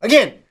 Yeah.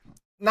 Again,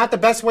 not the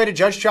best way to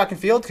judge track and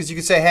field because you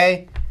could say,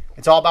 hey,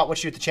 it's all about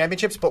what you do at the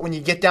championships, but when you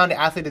get down to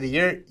Athlete of the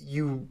Year,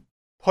 you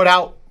put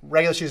out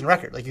regular season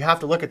record. Like, you have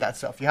to look at that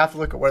stuff. You have to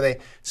look at where they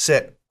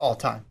sit all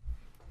the time.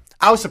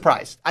 I was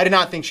surprised. I did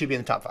not think she'd be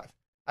in the top 5.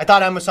 I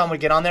thought Amazon would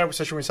get on there,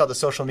 especially when we saw the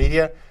social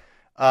media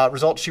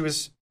results she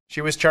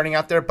was churning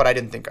out there, but I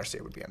didn't think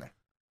Garcia would be in there.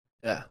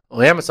 Yeah.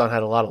 Well, Amazon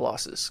had a lot of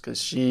losses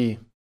because she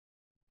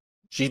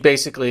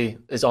basically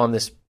is on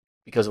this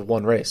because of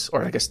one race,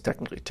 or I guess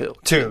technically 2.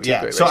 2,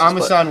 yeah. Races, so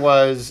Amazon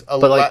was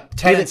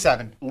 10 and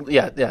 7.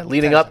 Yeah.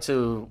 Leading up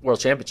to World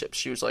Championships,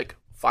 she was like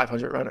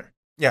 500 runner.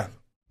 Yeah.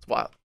 It's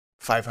wild.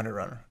 500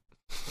 runner.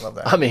 Love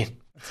that. I mean.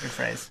 That's a good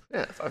phrase.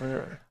 Yeah, 500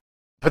 runner.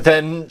 But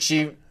then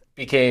she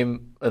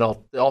became an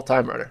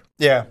all-time runner.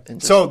 Yeah.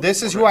 So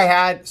this is who I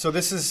had. So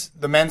this is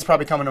the men's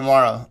probably coming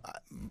tomorrow.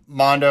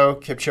 Mondo,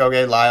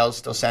 Kipchoge,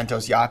 Lyles, Dos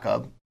Santos,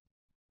 Jakob.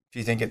 Do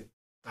you think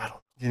I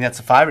don't. You think that's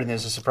a 5 or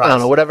there's a surprise? I don't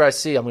know. Whatever I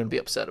see, I'm going to be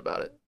upset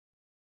about it.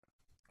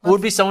 Who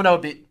would be someone that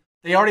would be?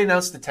 They already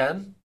announced the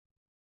 10.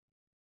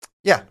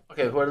 Yeah.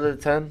 Okay. What are the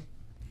 10?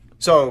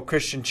 So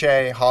Christian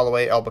Che,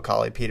 Holloway, El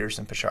Bakali,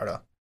 Peterson, Pichardo.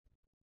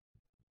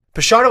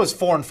 Pichardo was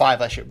 4 and 5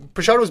 last year.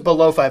 Pichardo was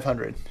below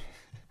 500.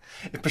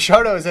 If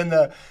Pichardo is in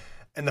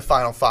the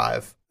final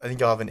 5, I think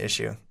you'll have an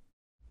issue.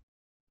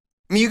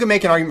 I mean, you can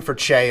make an argument for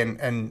Che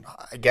and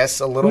I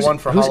guess a little one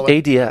for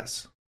Holloway. Who's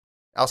ADS?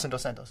 Alcin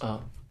Dos Santos.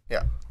 Oh.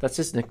 Yeah. That's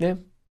his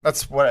nickname?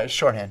 That's what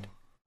shorthand.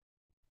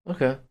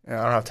 Okay.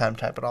 Yeah, I don't have time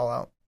to type it all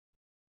out.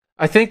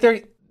 I think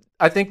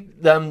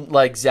them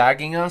like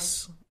zagging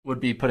us would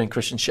be putting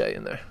Christian Che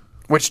in there.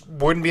 Which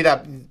wouldn't be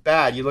that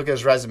bad. You look at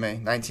his resume,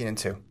 19 and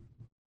 2.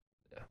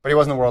 Yeah. But he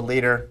wasn't the world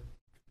leader.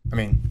 I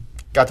mean,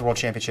 got the world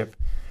championship.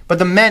 But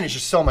the men is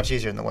just so much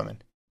easier than the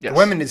women. Yes. The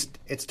women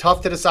it's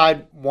tough to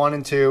decide 1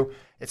 and 2.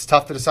 It's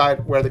tough to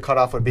decide where the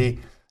cutoff would be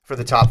for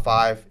the top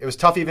 5. It was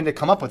tough even to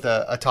come up with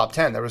a top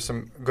 10. There were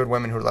some good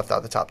women who left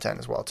out the top 10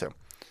 as well too.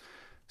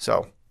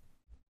 So,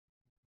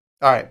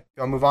 all right,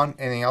 you want to move on?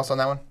 Anything else on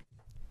that one?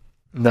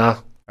 Nah.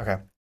 Okay.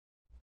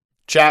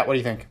 Chat, what do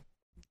you think?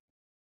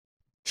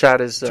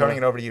 Chat is turning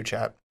it over to you,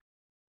 chat.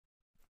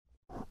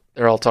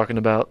 They're all talking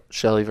about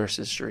Shelley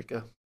versus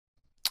Sharika.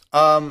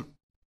 Got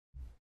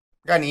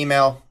an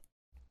email.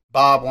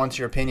 Bob wants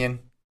your opinion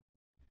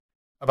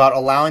about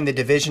allowing the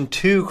Division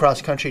II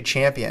cross-country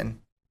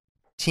champion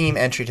team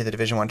entry to the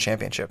Division I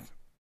championship,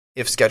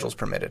 if schedules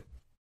permitted.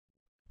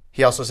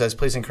 He also says,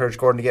 please encourage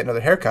Gordon to get another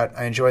haircut.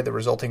 I enjoyed the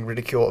resulting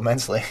ridicule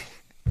immensely.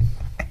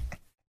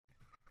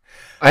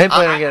 I am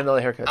planning to get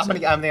another haircut. I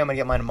think I'm going to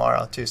get mine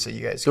tomorrow, too, so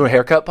you guys do a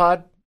haircut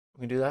pod?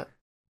 We can do that?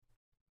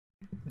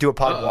 Do a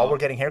pod while we're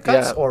getting haircuts?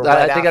 Yeah, or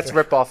I think that's a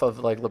rip-off of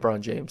like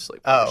LeBron James.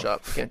 Like,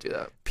 shop. We can't do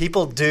that.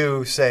 People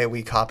do say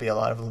we copy a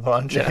lot of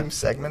LeBron James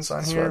segments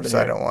on here, so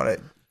I don't want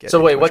to get...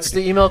 So wait, what's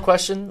the email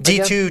question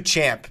D2 again?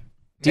 Champ.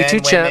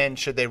 D2 champ. Women,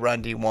 should they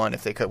run D1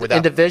 if they could? Without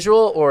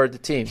individual or the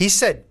team? He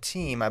said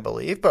team, I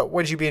believe, but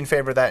would you be in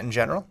favor of that in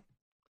general?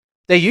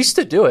 They used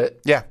to do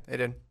it. Yeah, they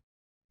did.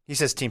 He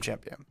says team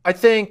champion. I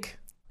think...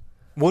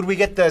 Would we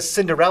get the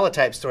Cinderella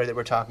type story that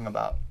we're talking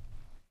about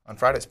on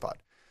Friday's pod?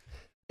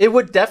 It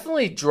would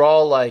definitely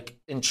draw like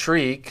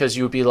intrigue because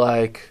you would be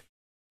like,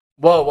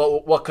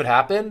 "Whoa, what could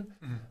happen?"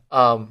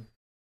 Mm-hmm.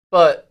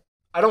 But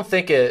I don't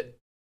think it.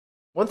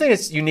 One thing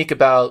that's unique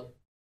about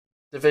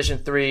Division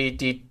III,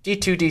 D2,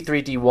 D3,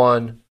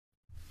 D1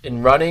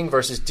 in running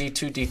versus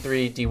D2,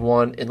 D3,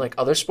 D1 in like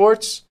other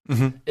sports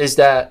is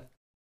that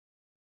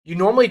you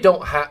normally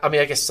don't have. I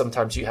mean, I guess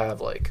sometimes you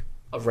have like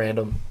a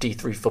random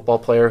D3 football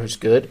player who's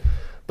good,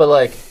 but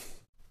like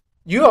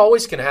you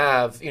always can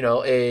have,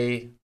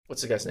 a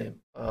what's the guy's name?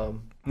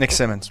 Nick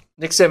Simmons.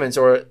 Nick Simmons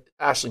or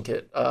Ashland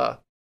kid.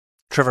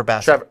 Trevor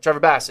Bassett. Trevor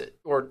Bassett.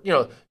 Or,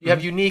 you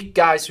have unique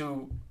guys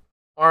who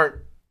aren't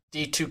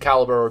D2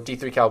 caliber or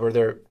D3 caliber.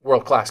 They're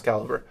world-class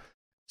caliber.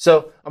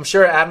 So I'm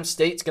sure Adams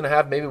State's going to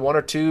have maybe 1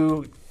 or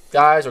 2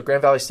 guys, or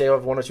Grand Valley State will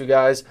have 1 or 2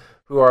 guys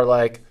who are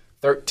like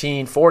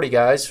 13, 40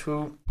 guys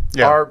who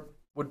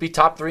would be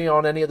top 3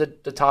 on any of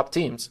the top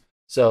teams.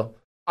 So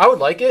I would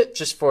like it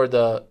just for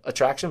the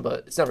attraction,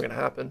 but it's never going to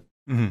happen.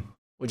 Mm-hmm.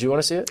 Would you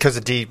want to see it? Because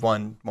the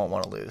D1 won't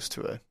want to lose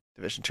to a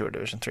Division 2 or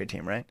Division 3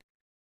 team, right?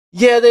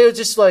 Yeah, they were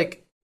just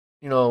like,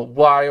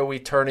 why are we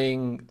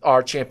turning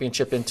our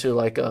championship into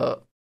like a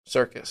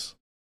circus?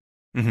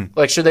 Mm-hmm.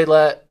 Like, should they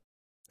let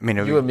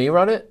you and me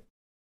run it?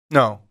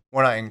 No,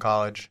 we're not in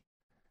college.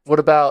 What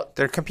about...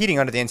 They're competing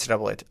under the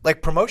NCAA.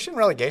 Like, promotion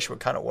relegation would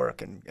kind of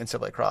work in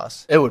NCAA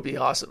lacrosse. It would be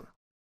awesome.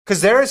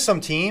 Because there are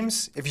some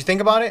teams, if you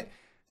think about it,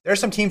 there are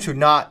some teams who do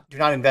not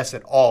invest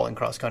at all in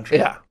cross country.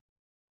 Yeah.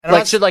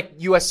 And should like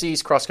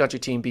USC's cross country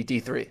team be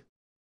D3?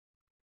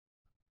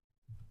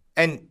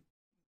 And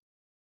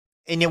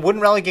it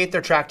wouldn't relegate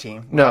their track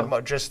team. No.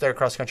 About just their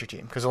cross country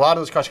team. Because a lot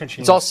of those cross country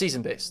teams, it's all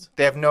season based.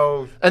 They have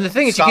no And the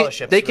thing is,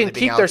 they can keep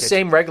their allocated.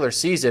 same regular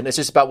season. It's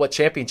just about what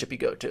championship you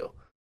go to.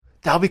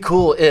 That would be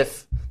cool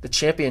if the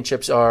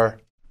championships are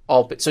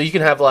all... So you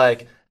can have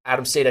like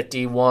Adams State at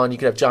D1, you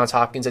can have Johns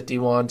Hopkins at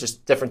D1,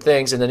 just different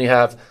things, and then you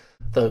have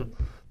the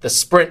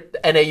sprint,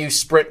 the NAU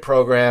sprint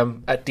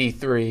program at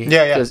D3.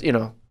 Yeah. Because,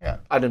 Yeah.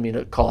 I didn't mean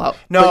to call out.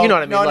 No, but you know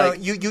what I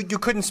mean? No. You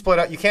couldn't split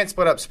up. You can't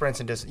split up sprints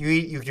and distance.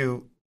 You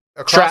do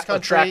a cross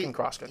country, track and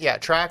cross country. Yeah,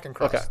 track and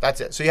cross. Okay. That's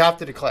it. So you have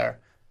to declare.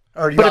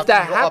 But if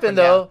that happened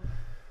though,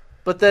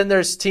 but then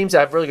there's teams that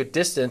have really good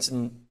distance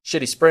and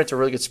shitty sprints, or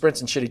really good sprints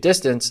and shitty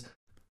distance,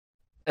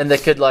 and they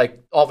could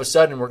like all of a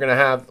sudden we're gonna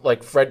have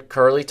like Fred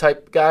Curley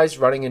type guys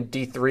running in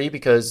D3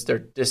 because their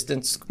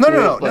distance.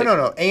 No.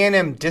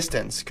 A&M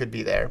distance could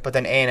be there, but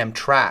then A&M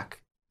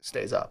track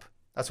stays up.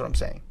 That's what I'm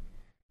saying.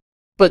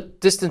 But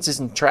distance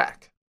isn't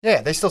track.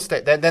 Yeah, they still stay.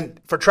 Then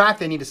for track,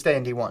 they need to stay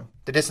in D1.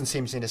 The distance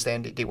teams need to stay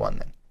in D1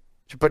 then.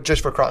 But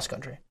just for cross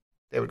country,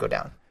 they would go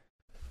down.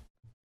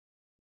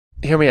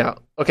 Hear me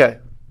out. Okay.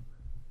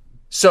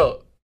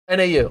 So,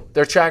 NAU,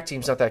 their track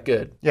team's not that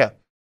good. Yeah.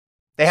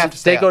 They have to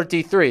stay They go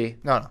to D3.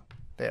 No,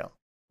 they don't.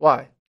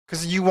 Why?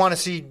 Because you want to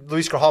see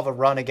Luis Grijalva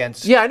run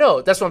against... Yeah, I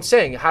know. That's what I'm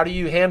saying. How do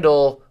you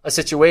handle a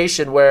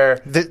situation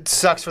where... That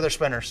sucks for their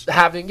sprinters.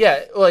 Having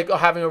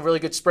a really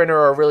good sprinter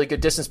or a really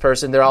good distance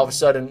person, they're all of a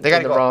sudden in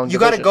the wrong You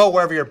got to go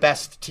wherever your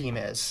best team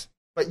is.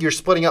 But you're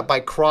splitting up by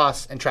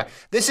cross and track.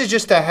 This is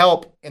just to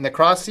help in the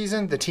cross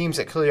season, the teams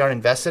that clearly aren't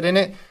invested in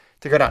it,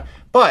 to go down.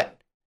 But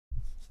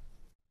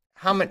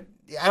how much?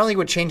 I don't think it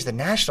would change the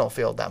national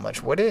field that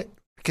much, would it?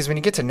 Because when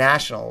you get to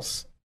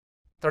nationals,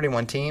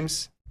 31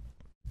 teams,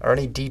 are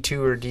any D2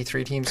 or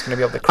D3 teams going to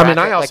be able to crack it?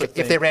 I also think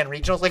if they ran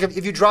regionals, like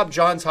if you drop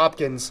Johns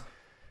Hopkins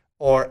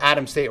or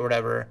Adams State or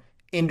whatever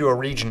into a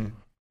region,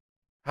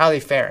 how are they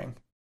faring?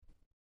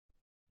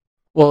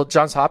 Well,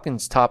 Johns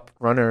Hopkins' top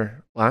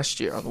runner last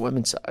year on the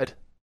women's side,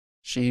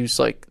 she was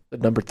like the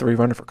number 3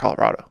 runner for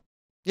Colorado.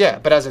 Yeah,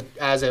 but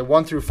as a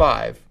 1 through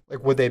 5,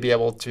 like would they be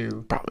able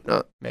to Probably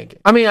not make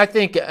it? I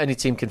think any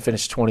team can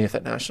finish 20th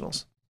at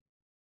nationals.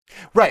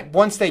 Right,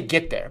 once they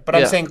get there. But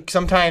I'm saying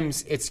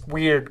sometimes it's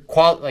weird.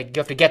 Like you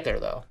have to get there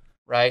though,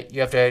 right?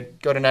 You have to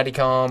go to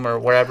Nuttycombe or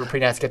wherever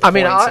pre-nats get.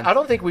 I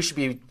don't think we should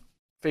be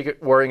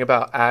worrying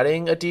about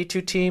adding a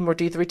D2 team or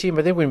D3 team.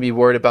 I think we'd be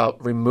worried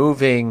about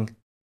removing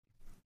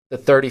the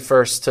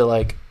 31st to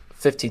like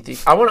 15th team.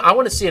 I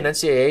want to see an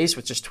NCAAs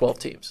with just 12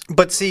 teams.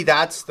 But see,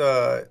 I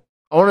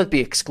want it to be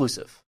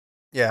exclusive.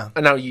 Yeah.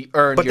 And now you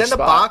earned your spot. But then the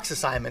box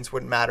assignments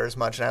wouldn't matter as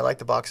much, and I like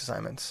the box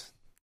assignments.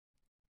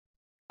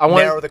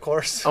 Narrow the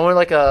course. I want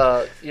like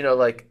a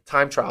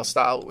time trial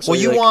style. So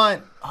you know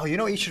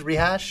what you should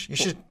rehash? You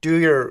should do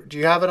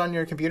you have it on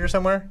your computer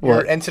somewhere? What?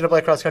 Your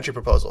NCAA cross country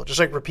proposal. Just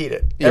like repeat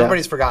it. Yeah.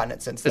 Everybody's forgotten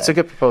it since then. It's a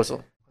good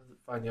proposal.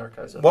 Find the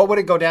archives. What would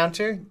it go down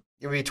to?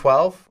 It would be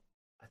 12?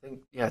 I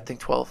think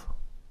 12.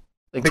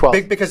 I think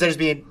 12. Because there'd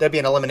be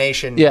an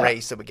elimination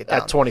race that would get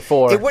down. At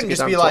 24. It wouldn't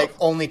just be like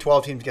only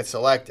 12 teams get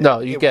selected. No,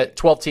 you get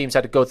 12 teams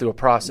had to go through a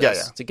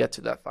process to get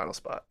to that final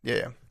spot.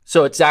 Yeah.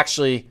 So it's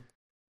actually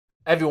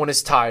everyone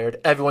is tired.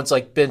 Everyone's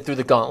like been through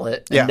the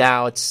gauntlet. And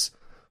now it's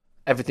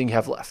everything you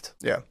have left.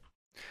 Yeah.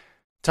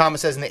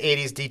 Thomas says in the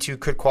 80s, D2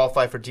 could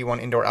qualify for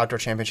D1 indoor-outdoor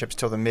championships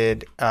till the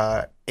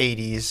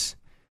mid-80s.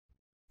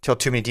 Till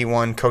too many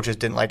D1 coaches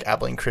didn't like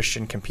Abilene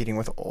Christian competing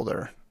with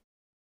older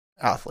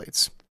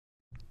athletes.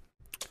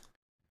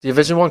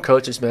 Division 1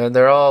 coaches, man,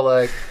 they're all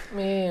like,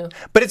 man.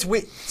 But it's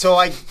weird. So,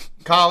 like,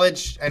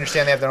 college, I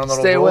understand they have their own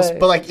little rules. Away.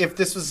 But, like, if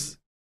this was,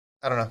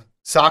 I don't know,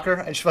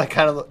 soccer, I just feel like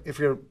kind of, if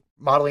you're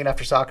modeling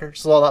after soccer,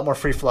 it's a lot more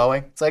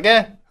free-flowing. It's like,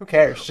 who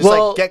cares?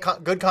 Just,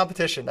 get good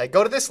competition. Like,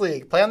 go to this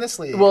league, play on this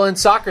league. Well, in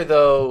soccer,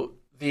 though,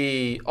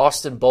 the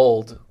Austin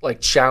Bold, like,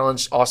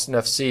 challenged Austin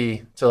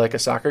FC to, like, a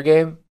soccer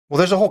game. Well,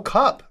 there's a whole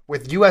cup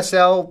with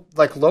USL,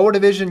 like, lower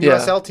division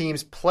USL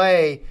teams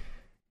play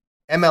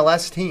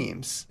MLS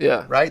teams.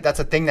 Yeah. Right?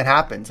 That's a thing that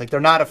happens. Like, they're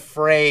not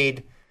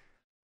afraid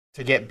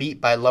to get beat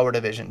by lower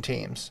division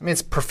teams. I mean,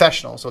 it's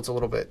professional, so it's a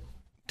little bit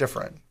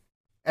different.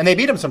 And they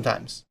beat them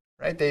sometimes,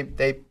 right? They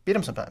beat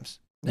them sometimes.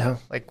 Yeah.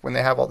 Like, when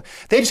they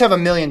just have a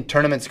million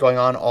tournaments going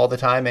on all the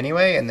time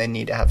anyway, and they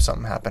need to have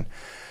something happen.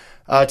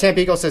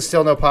 Tampico says,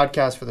 still no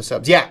podcast for the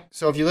subs. Yeah.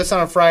 So if you listen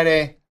on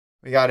Friday,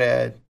 we got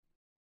a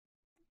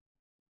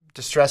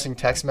distressing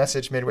text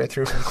message midway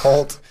through from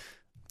Colt.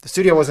 The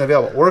studio wasn't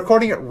available. We're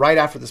recording it right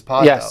after this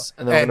pod, Yes,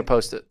 though. and then we're going to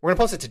post it. We're going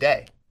to post it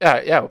today.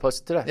 Yeah, we'll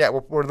post it today. Yeah,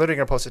 we're literally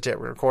going to post it today.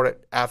 We're going to record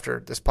it after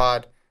this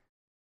pod.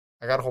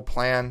 I got a whole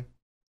plan.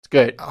 It's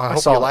good. I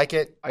hope you like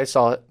it. I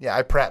saw it. Yeah,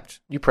 I prepped.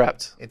 You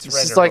prepped. This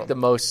is like the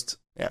most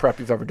prep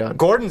you've ever done.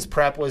 Gordon's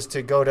prep was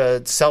to go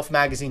to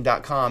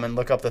selfmagazine.com and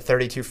look up the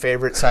 32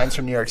 favorite signs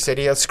from New York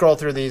City. Let's scroll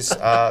through these,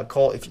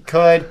 Cole, if you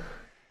could.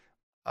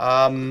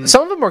 Some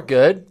of them are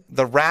good.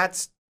 The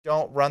rats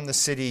don't run the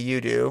city,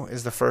 you do,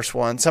 is the first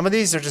one. Some of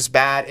these are just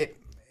bad. It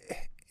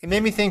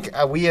made me think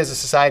we as a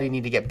society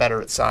need to get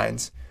better at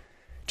signs.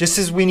 Just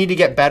as we need to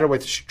get better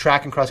with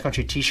track and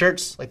cross-country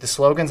T-shirts, like the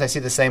slogans. I see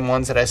the same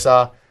ones that I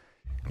saw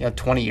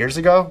 20 years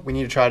ago. We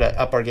need to try to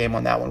up our game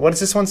on that one. What does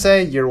this one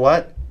say? You're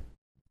what?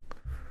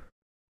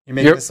 You're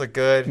making this look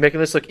good. Making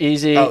this look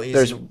easy. Oh, easy.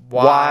 There's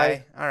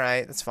Y. All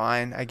right, that's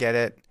fine. I get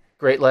it.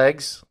 Great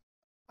legs.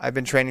 I've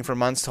been training for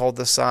months to hold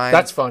this sign.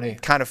 That's funny.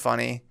 Kind of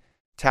funny.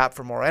 Tap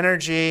for more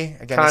energy.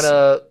 Again, kind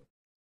of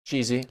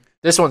cheesy.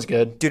 This one's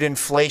good. Due to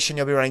inflation,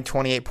 you'll be running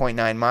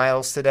 28.9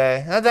 miles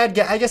today. I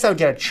guess that would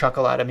get a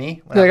chuckle out of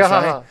me. When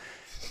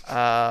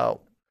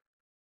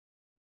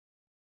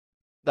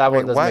that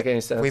one doesn't make any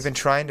sense. We've been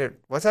trying to...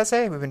 What's that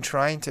say? We've been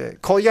trying to...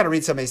 Cole, you got to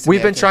read some of these.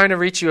 We've been trying to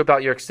reach you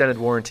about your extended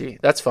warranty.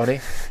 That's funny.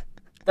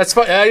 That's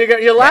funny.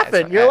 You're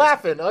laughing. You're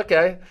laughing.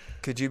 Okay.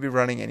 Could you be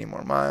running any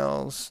more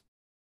miles?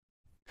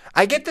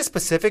 I get the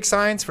specific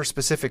signs for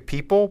specific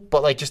people,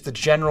 but like just the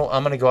general,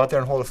 I'm going to go out there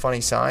and hold a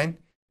funny sign.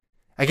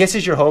 I guess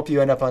is your hope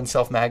you end up on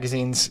Self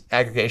Magazine's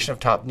aggregation of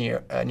top New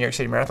York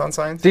City Marathon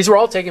signs? These were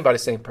all taken by the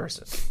same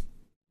person.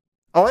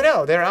 Oh, I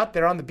know. They're out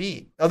there on the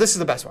beat. Oh, this is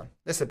the best one.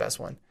 This is the best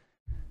one.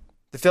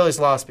 The Phillies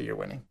lost, but you're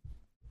winning.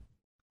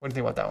 What do you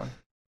think about that one?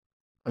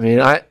 I mean,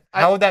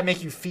 how would that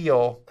make you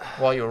feel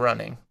while you were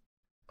running?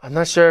 I'm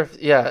not sure.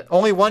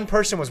 Only one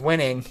person was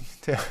winning.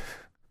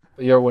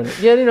 You're winning.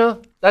 Yeah,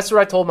 that's what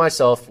I told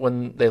myself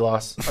when they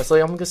lost. I was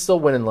like, I'm going to still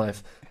win in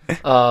life.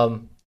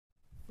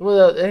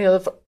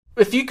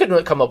 If you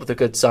could come up with a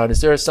good sign,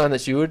 is there a sign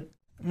that you would?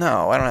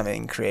 No, I don't have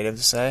anything creative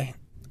to say.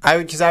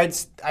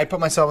 I'd put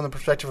myself in the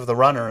perspective of the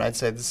runner, and I'd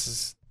say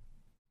this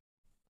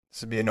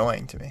would be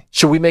annoying to me.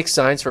 Should we make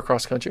signs for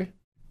cross country?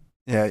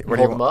 Yeah,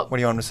 hold them up. What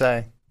do you want them to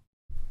say?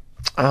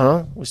 I don't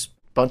know. Just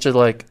a bunch of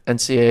like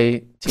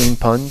NCAA team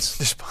puns.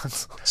 Just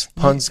puns.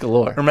 Puns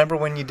galore. Remember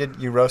when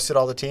you roasted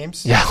all the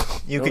teams? Yeah,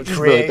 you could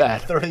create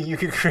you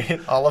could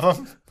create all of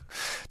them.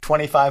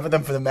 25 of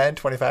them for the men,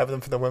 25 of them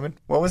for the women.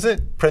 What was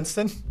it?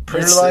 Princeton?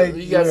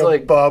 You guys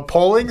like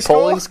polling school?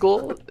 Polling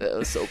school? That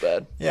was so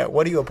bad. Yeah,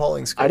 what are you a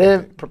polling school? I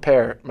didn't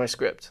prepare my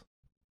script.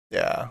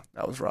 Yeah,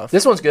 that was rough.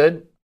 This one's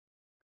good.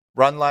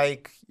 Run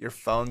like your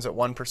phone's at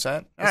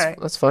 1%. All right.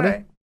 That's funny.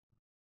 Right.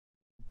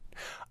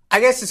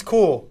 I guess it's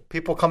cool.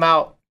 People come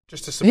out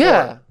just to support.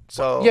 Yeah.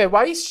 So yeah,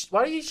 why are you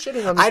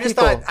shitting on these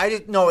people?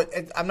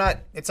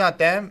 It's not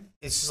them.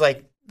 It's just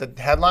like the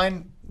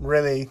headline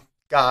really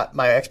got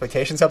my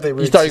expectations up. You thought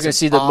you were going to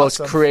see the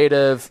most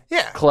creative,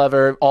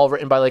 clever, all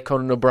written by like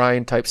Conan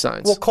O'Brien type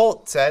signs. Well,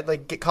 Colt said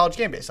like get college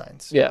game day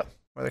signs. Yeah.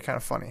 Where they're kind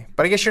of funny.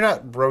 But I guess you're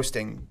not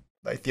roasting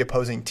like the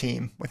opposing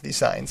team with these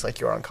signs like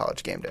you are on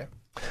college game day.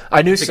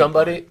 I knew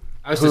somebody.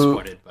 I was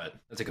disappointed, but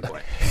that's a good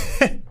point.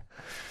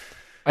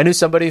 I knew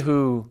somebody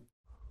who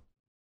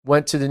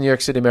went to the New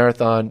York City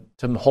Marathon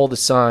to hold a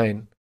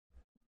sign,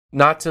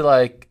 not to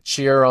like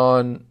cheer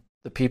on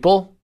the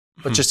people,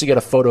 but just to get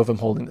a photo of him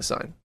holding the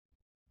sign.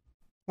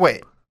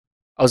 Wait,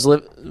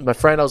 my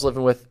friend I was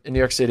living with in New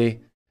York City.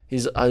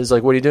 I was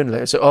like, "What are you doing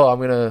today?" I said, "Oh, I'm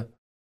gonna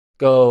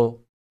go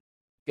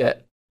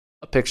get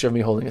a picture of me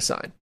holding a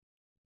sign,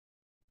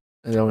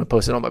 and then I'm gonna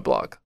post it on my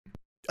blog."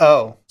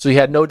 Oh, so he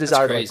had no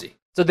desire. That's crazy.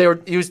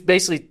 He was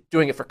basically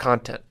doing it for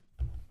content.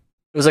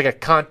 It was like a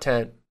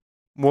content.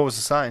 What was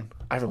the sign?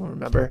 I don't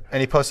remember.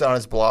 And he posted it on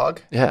his blog?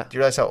 Yeah. Do you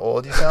realize how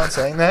old you sound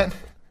saying that?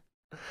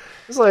 It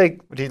was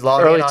like Would he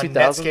log early in on 2000s,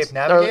 Netscape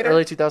Navigator?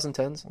 Early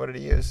 2010s. What did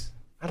he use?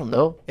 I don't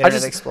know.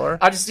 Internet Explorer?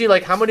 I just see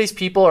like how many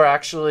people are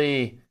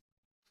actually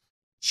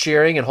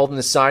cheering and holding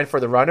the sign for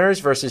the runners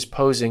versus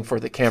posing for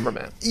the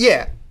cameraman.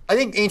 Yeah. I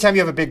think anytime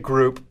you have a big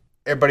group,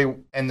 everybody,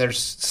 and there's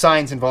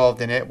signs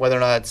involved in it, whether or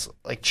not it's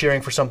like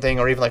cheering for something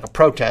or even like a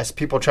protest,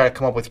 people try to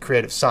come up with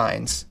creative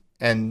signs.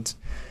 And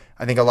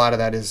I think a lot of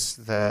that is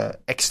the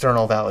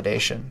external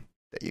validation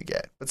that you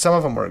get. But some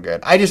of them were good.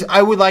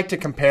 I would like to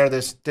compare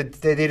this. They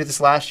did this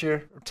last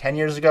year or 10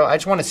 years ago? I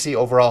just want to see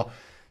overall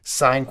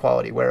sign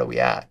quality. Where are we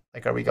at?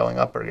 Like, are we going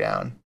up or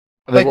down?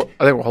 I think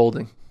we're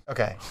holding.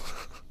 Okay.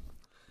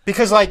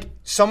 Because, like,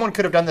 someone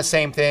could have done the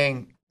same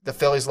thing. The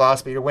Phillies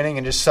lost, but you're winning,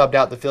 and just subbed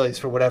out the Phillies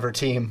for whatever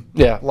team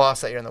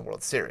lost that year in the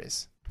World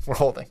Series. We're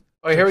holding.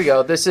 Oh, here we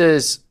go. This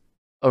is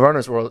a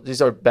runner's world.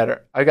 These are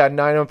better. I got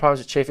 9 problems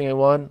with chafing in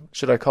one.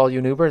 Should I call you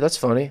an Uber? That's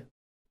funny.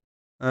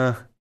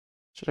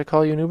 Should I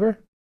call you an Uber?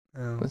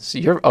 Let's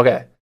see.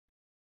 Okay.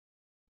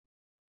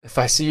 If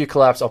I see you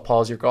collapse, I'll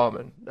pause your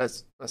Garmin.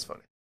 That's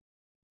funny.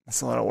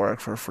 That's a lot of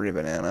work for a free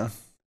banana.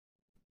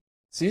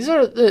 So these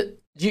are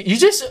you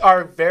just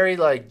are very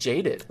like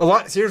jaded. A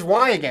lot. So here's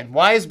Y again.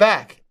 Y is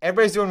back.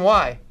 Everybody's doing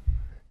Y.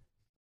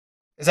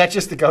 Is that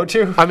just the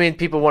go-to? I mean,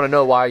 people want to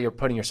know why you're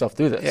putting yourself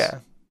through this. Yeah.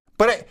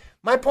 But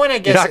my point, I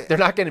guess... They're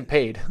not getting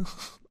paid.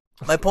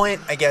 My point,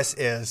 I guess,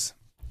 is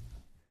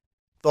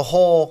the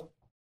whole,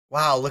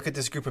 wow, look at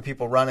this group of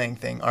people running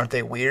thing. Aren't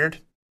they weird?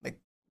 Like,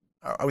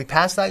 are we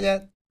past that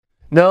yet?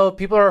 No,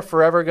 people are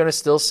forever going to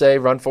still say,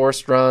 run,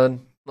 Forrest,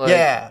 run. Like,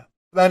 yeah.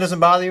 That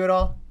doesn't bother you at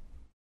all?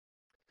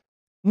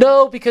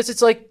 No, because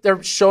it's like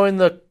they're showing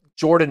the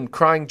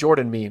crying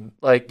Jordan meme.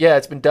 Like, yeah,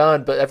 it's been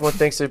done, but everyone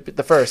thinks they're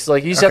the first.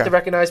 Like, you just have to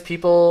recognize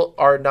people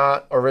are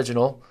not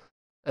original,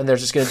 and they're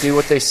just going to do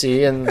what they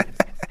see, and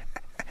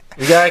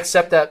you got to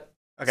accept that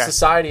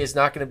society is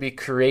not going to be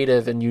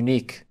creative and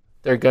unique.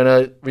 They're going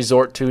to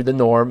resort to the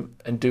norm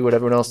and do what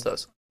everyone else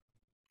does.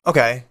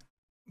 Okay.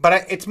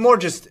 But it's more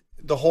just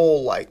the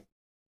whole, like,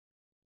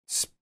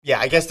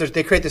 I guess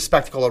they create this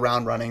spectacle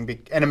around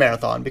running and a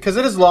marathon because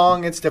it is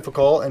long, it's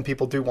difficult, and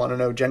people do want to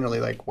know generally,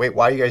 like, wait,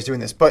 why are you guys doing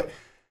this? But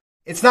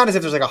it's not as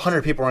if there's like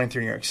 100 people running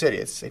through New York City.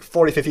 It's like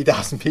 40,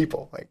 50,000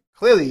 people. Like,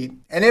 clearly,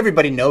 and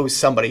everybody knows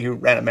somebody who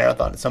ran a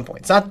marathon at some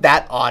point. It's not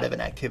that odd of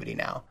an activity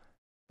now,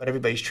 but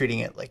everybody's treating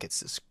it like it's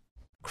this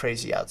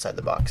crazy outside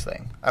the box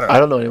thing. I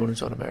don't know anyone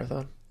who's run a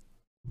marathon.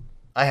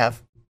 I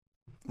have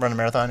run a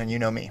marathon, and you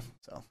know me.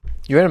 So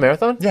you ran a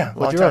marathon? Yeah,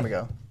 long time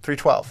ago.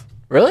 3:12.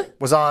 Really?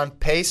 Was on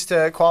pace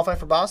to qualify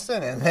for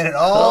Boston, and then it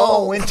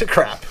all went to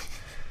crap.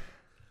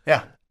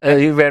 Yeah. And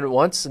you ran it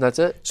once, and that's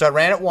it? So I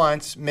ran it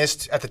once,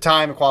 missed, at the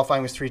time,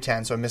 qualifying was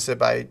 3:10, so I missed it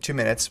by 2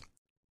 minutes.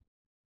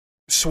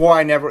 Swore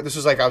I never, this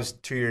was like I was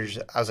 2 years,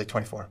 I was like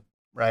 24,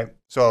 right?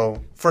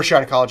 So first year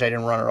out of college, I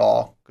didn't run at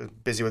all,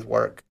 busy with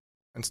work,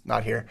 and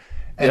not here.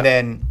 And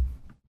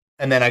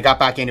then I got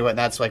back into it, and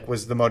that's like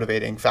was the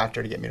motivating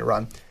factor to get me to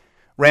run.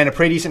 Ran a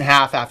pretty decent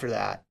half after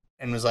that,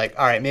 and was like,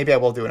 all right, maybe I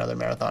will do another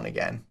marathon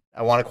again.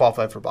 I want to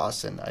qualify for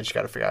Boston. I just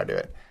got to figure out how to do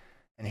it.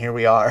 And here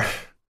we are,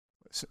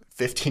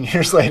 15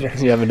 years later.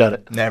 You haven't done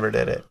it. Never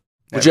did it.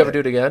 Would you ever do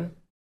it again?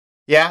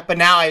 Yeah, but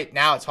now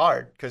it's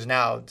hard because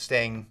now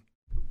staying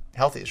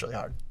healthy is really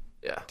hard.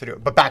 Yeah. To do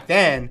it. But back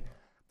then,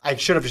 I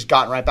should have just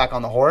gotten right back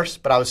on the horse,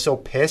 but I was so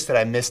pissed that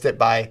I missed it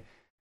by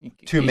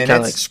 2 minutes.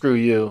 Kind of like, screw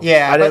you.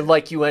 Yeah. I didn't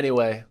like you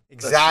anyway.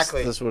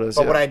 Exactly. That's what it is.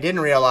 But what I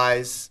didn't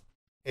realize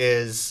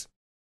is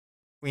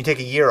when you take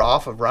a year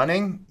off of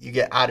running, you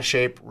get out of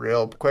shape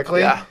real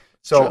quickly. Yeah.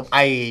 So true.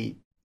 I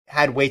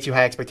had way too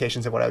high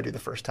expectations of what I would do the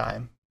first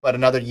time. But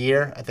another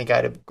year, I think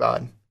I'd have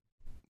gone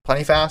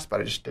plenty fast,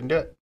 but I just didn't do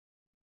it.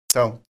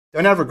 So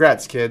don't have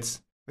regrets,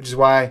 kids, which is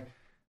why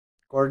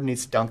Gordon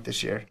needs to dunk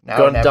this year. Now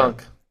Go and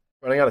dunk.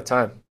 Running out of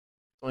time.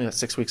 Only got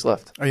 6 weeks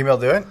left. Are you able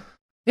to do it?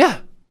 Yeah.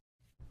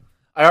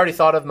 I already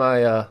thought of my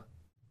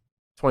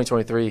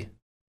 2023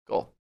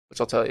 goal, which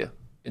I'll tell you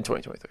in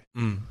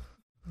 2023.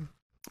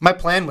 My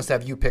plan was to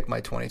have you pick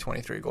my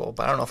 2023 goal,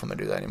 but I don't know if I'm going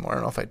to do that anymore. I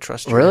don't know if I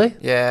trust you. Really?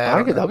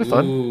 Yeah. That'll be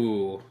fun.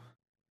 Ooh.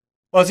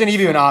 Well, it's going to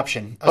give you an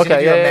option. I was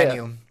going to give you a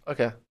menu. Yeah.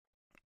 Okay.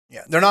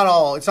 Yeah. It's not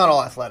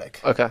all athletic.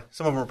 Okay.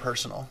 Some of them are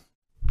personal.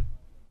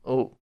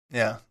 Oh.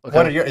 Yeah.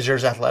 Okay. Is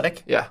yours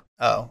athletic? Yeah.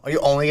 Oh. Are you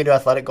only going to do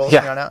athletic goals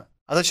from here on out?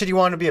 I thought you said you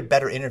wanted to be a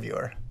better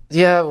interviewer.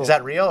 Yeah. Well, is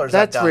that real or is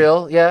that That's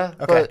real, yeah.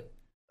 Okay. But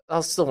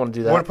I'll still want to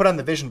do that. We're going to put on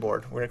the vision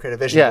board. We're going to create a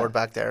vision board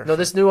back there. No,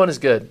 this new one is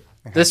good.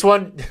 Okay. This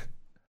one,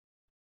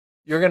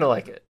 you're going to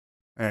like it.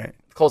 All right.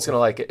 Cole's going to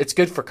like it. It's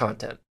good for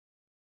content.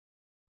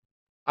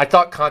 I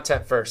thought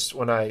content first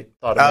when I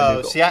thought of my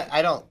new goal. See,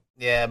 I don't.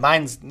 Yeah,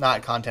 mine's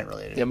not content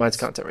related. Yeah, mine's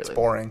content related. It's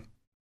boring.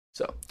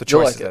 So the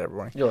choices that are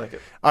boring. You'll like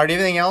it. All right,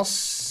 anything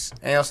else?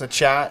 Anything else in the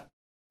chat?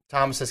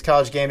 Thomas says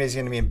college game day is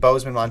going to be in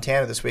Bozeman,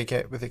 Montana this week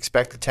with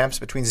expected temps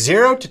between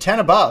 0 to 10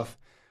 above.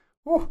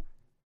 Whew.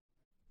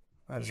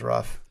 That is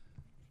rough.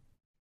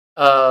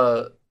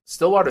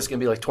 Stillwater's going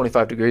to be like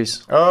 25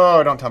 degrees.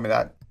 Oh, don't tell me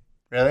that.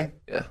 Really?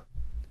 Yeah.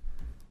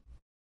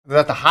 Is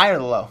that the high or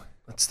the low?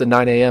 It's the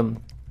 9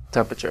 a.m.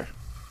 temperature.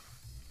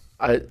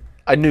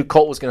 I knew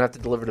Colt was going to have to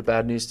deliver the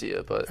bad news to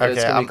you, but it's going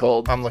to be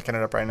cold. I'm looking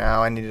it up right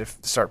now. I need to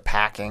start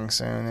packing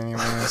soon anyway.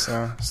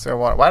 So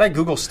Stillwater. Why did I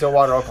Google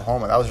Stillwater,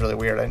 Oklahoma? That was really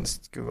weird. I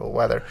didn't Google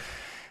weather.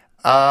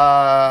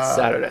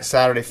 Saturday,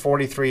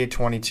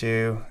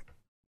 43-22.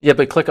 Yeah,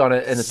 but click on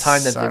it, and the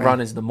time that they run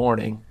is the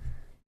morning.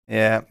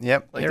 Yeah,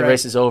 yep. Like the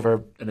race is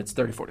over, and it's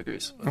 34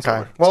 degrees. It's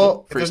okay.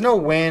 Well, if there's no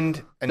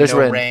wind and there's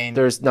no rain.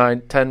 There's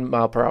 10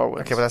 mile per hour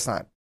winds. Okay, but that's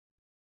not.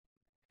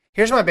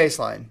 Here's my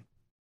baseline.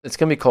 It's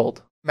going to be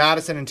cold.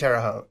 Madison and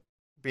Terre Haute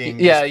being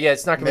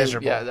it's not going to be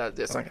miserable.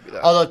 It's not going to be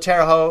that. Although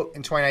Terre Haute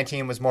in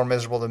 2019 was more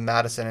miserable than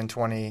Madison in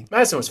 2018.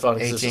 Madison was fun.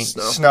 It was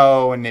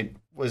snow, and it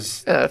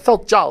was. Yeah, it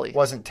felt jolly.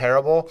 Wasn't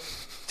terrible.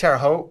 Terre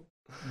Haute,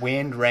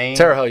 wind, rain.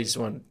 Terre Haute, you just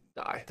want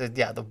to die.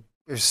 It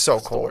was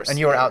so cold, and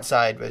you were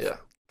outside with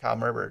Kyle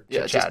Merbert,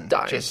 just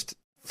dying, just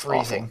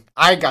freezing. Awful.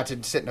 I got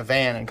to sit in a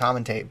van and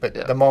commentate, but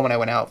the moment I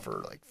went out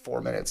for like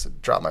 4 minutes,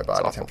 it dropped my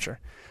body temperature.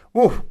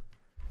 Woo!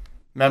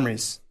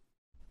 Memories.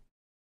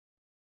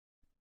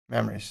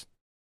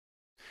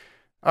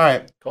 All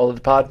right. Call it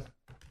the pod.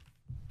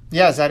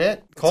 Yeah, is that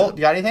it? Colt,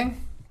 you got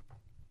anything?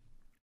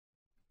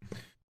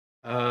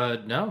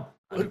 No.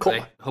 Cool.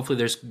 Hopefully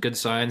there's good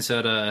signs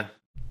at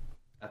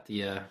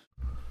the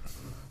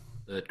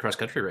the cross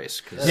country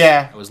race because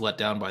I was let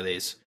down by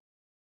these.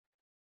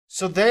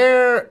 So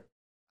there,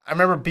 I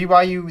remember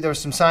BYU. There was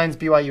some signs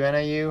BYU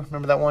NAU.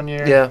 Remember that one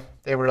year? Yeah,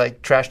 they were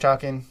like trash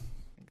talking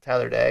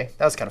Tyler Day.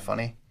 That was kind of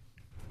funny.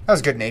 That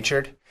was good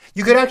natured.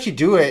 You could actually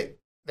do it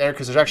there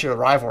because there's actually a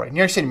rivalry. New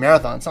York City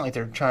Marathon. It's not like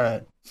they're trying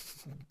to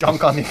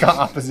dunk on the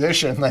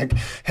opposition. Like,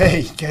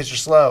 hey, you guys are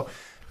slow.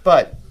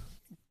 But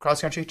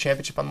cross country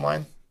championship on the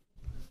line.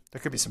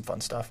 There could be some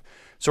fun stuff.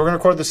 So we're going to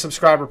record the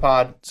subscriber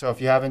pod. So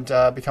if you haven't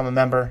become a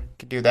member, you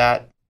could do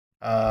that.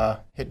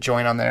 Hit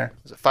join on there.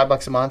 Is it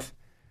 $5 a month?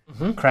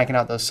 Mm-hmm. Cranking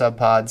out those sub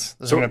pods.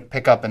 Those are going to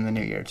pick up in the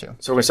new year too.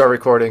 So we're going to start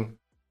recording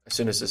as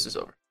soon as this is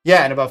over.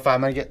 Yeah, in about 5.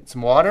 I'm going to get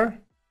some water.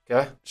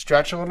 Okay.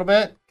 Stretch a little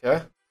bit.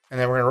 Okay. And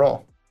then we're going to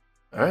roll.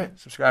 All right.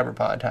 Subscriber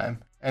pod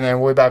time. And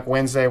then we'll be back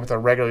Wednesday with our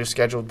regularly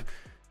scheduled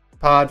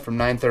pod from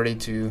 9:30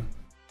 to...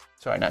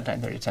 Sorry, not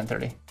 9:30,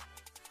 10:30.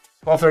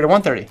 12:30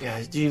 to 1:30.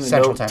 Yeah, do you even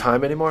Central know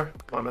time anymore?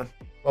 Come on, man.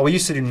 Well, we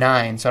used to do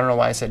 9, so I don't know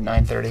why I said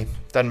 9:30.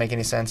 Doesn't make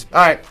any sense. All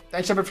right.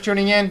 Thanks, everybody, for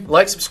tuning in.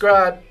 Like,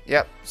 subscribe.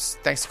 Yep.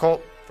 Thanks to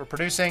Colt for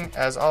producing.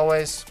 As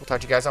always, we'll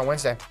talk to you guys on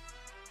Wednesday.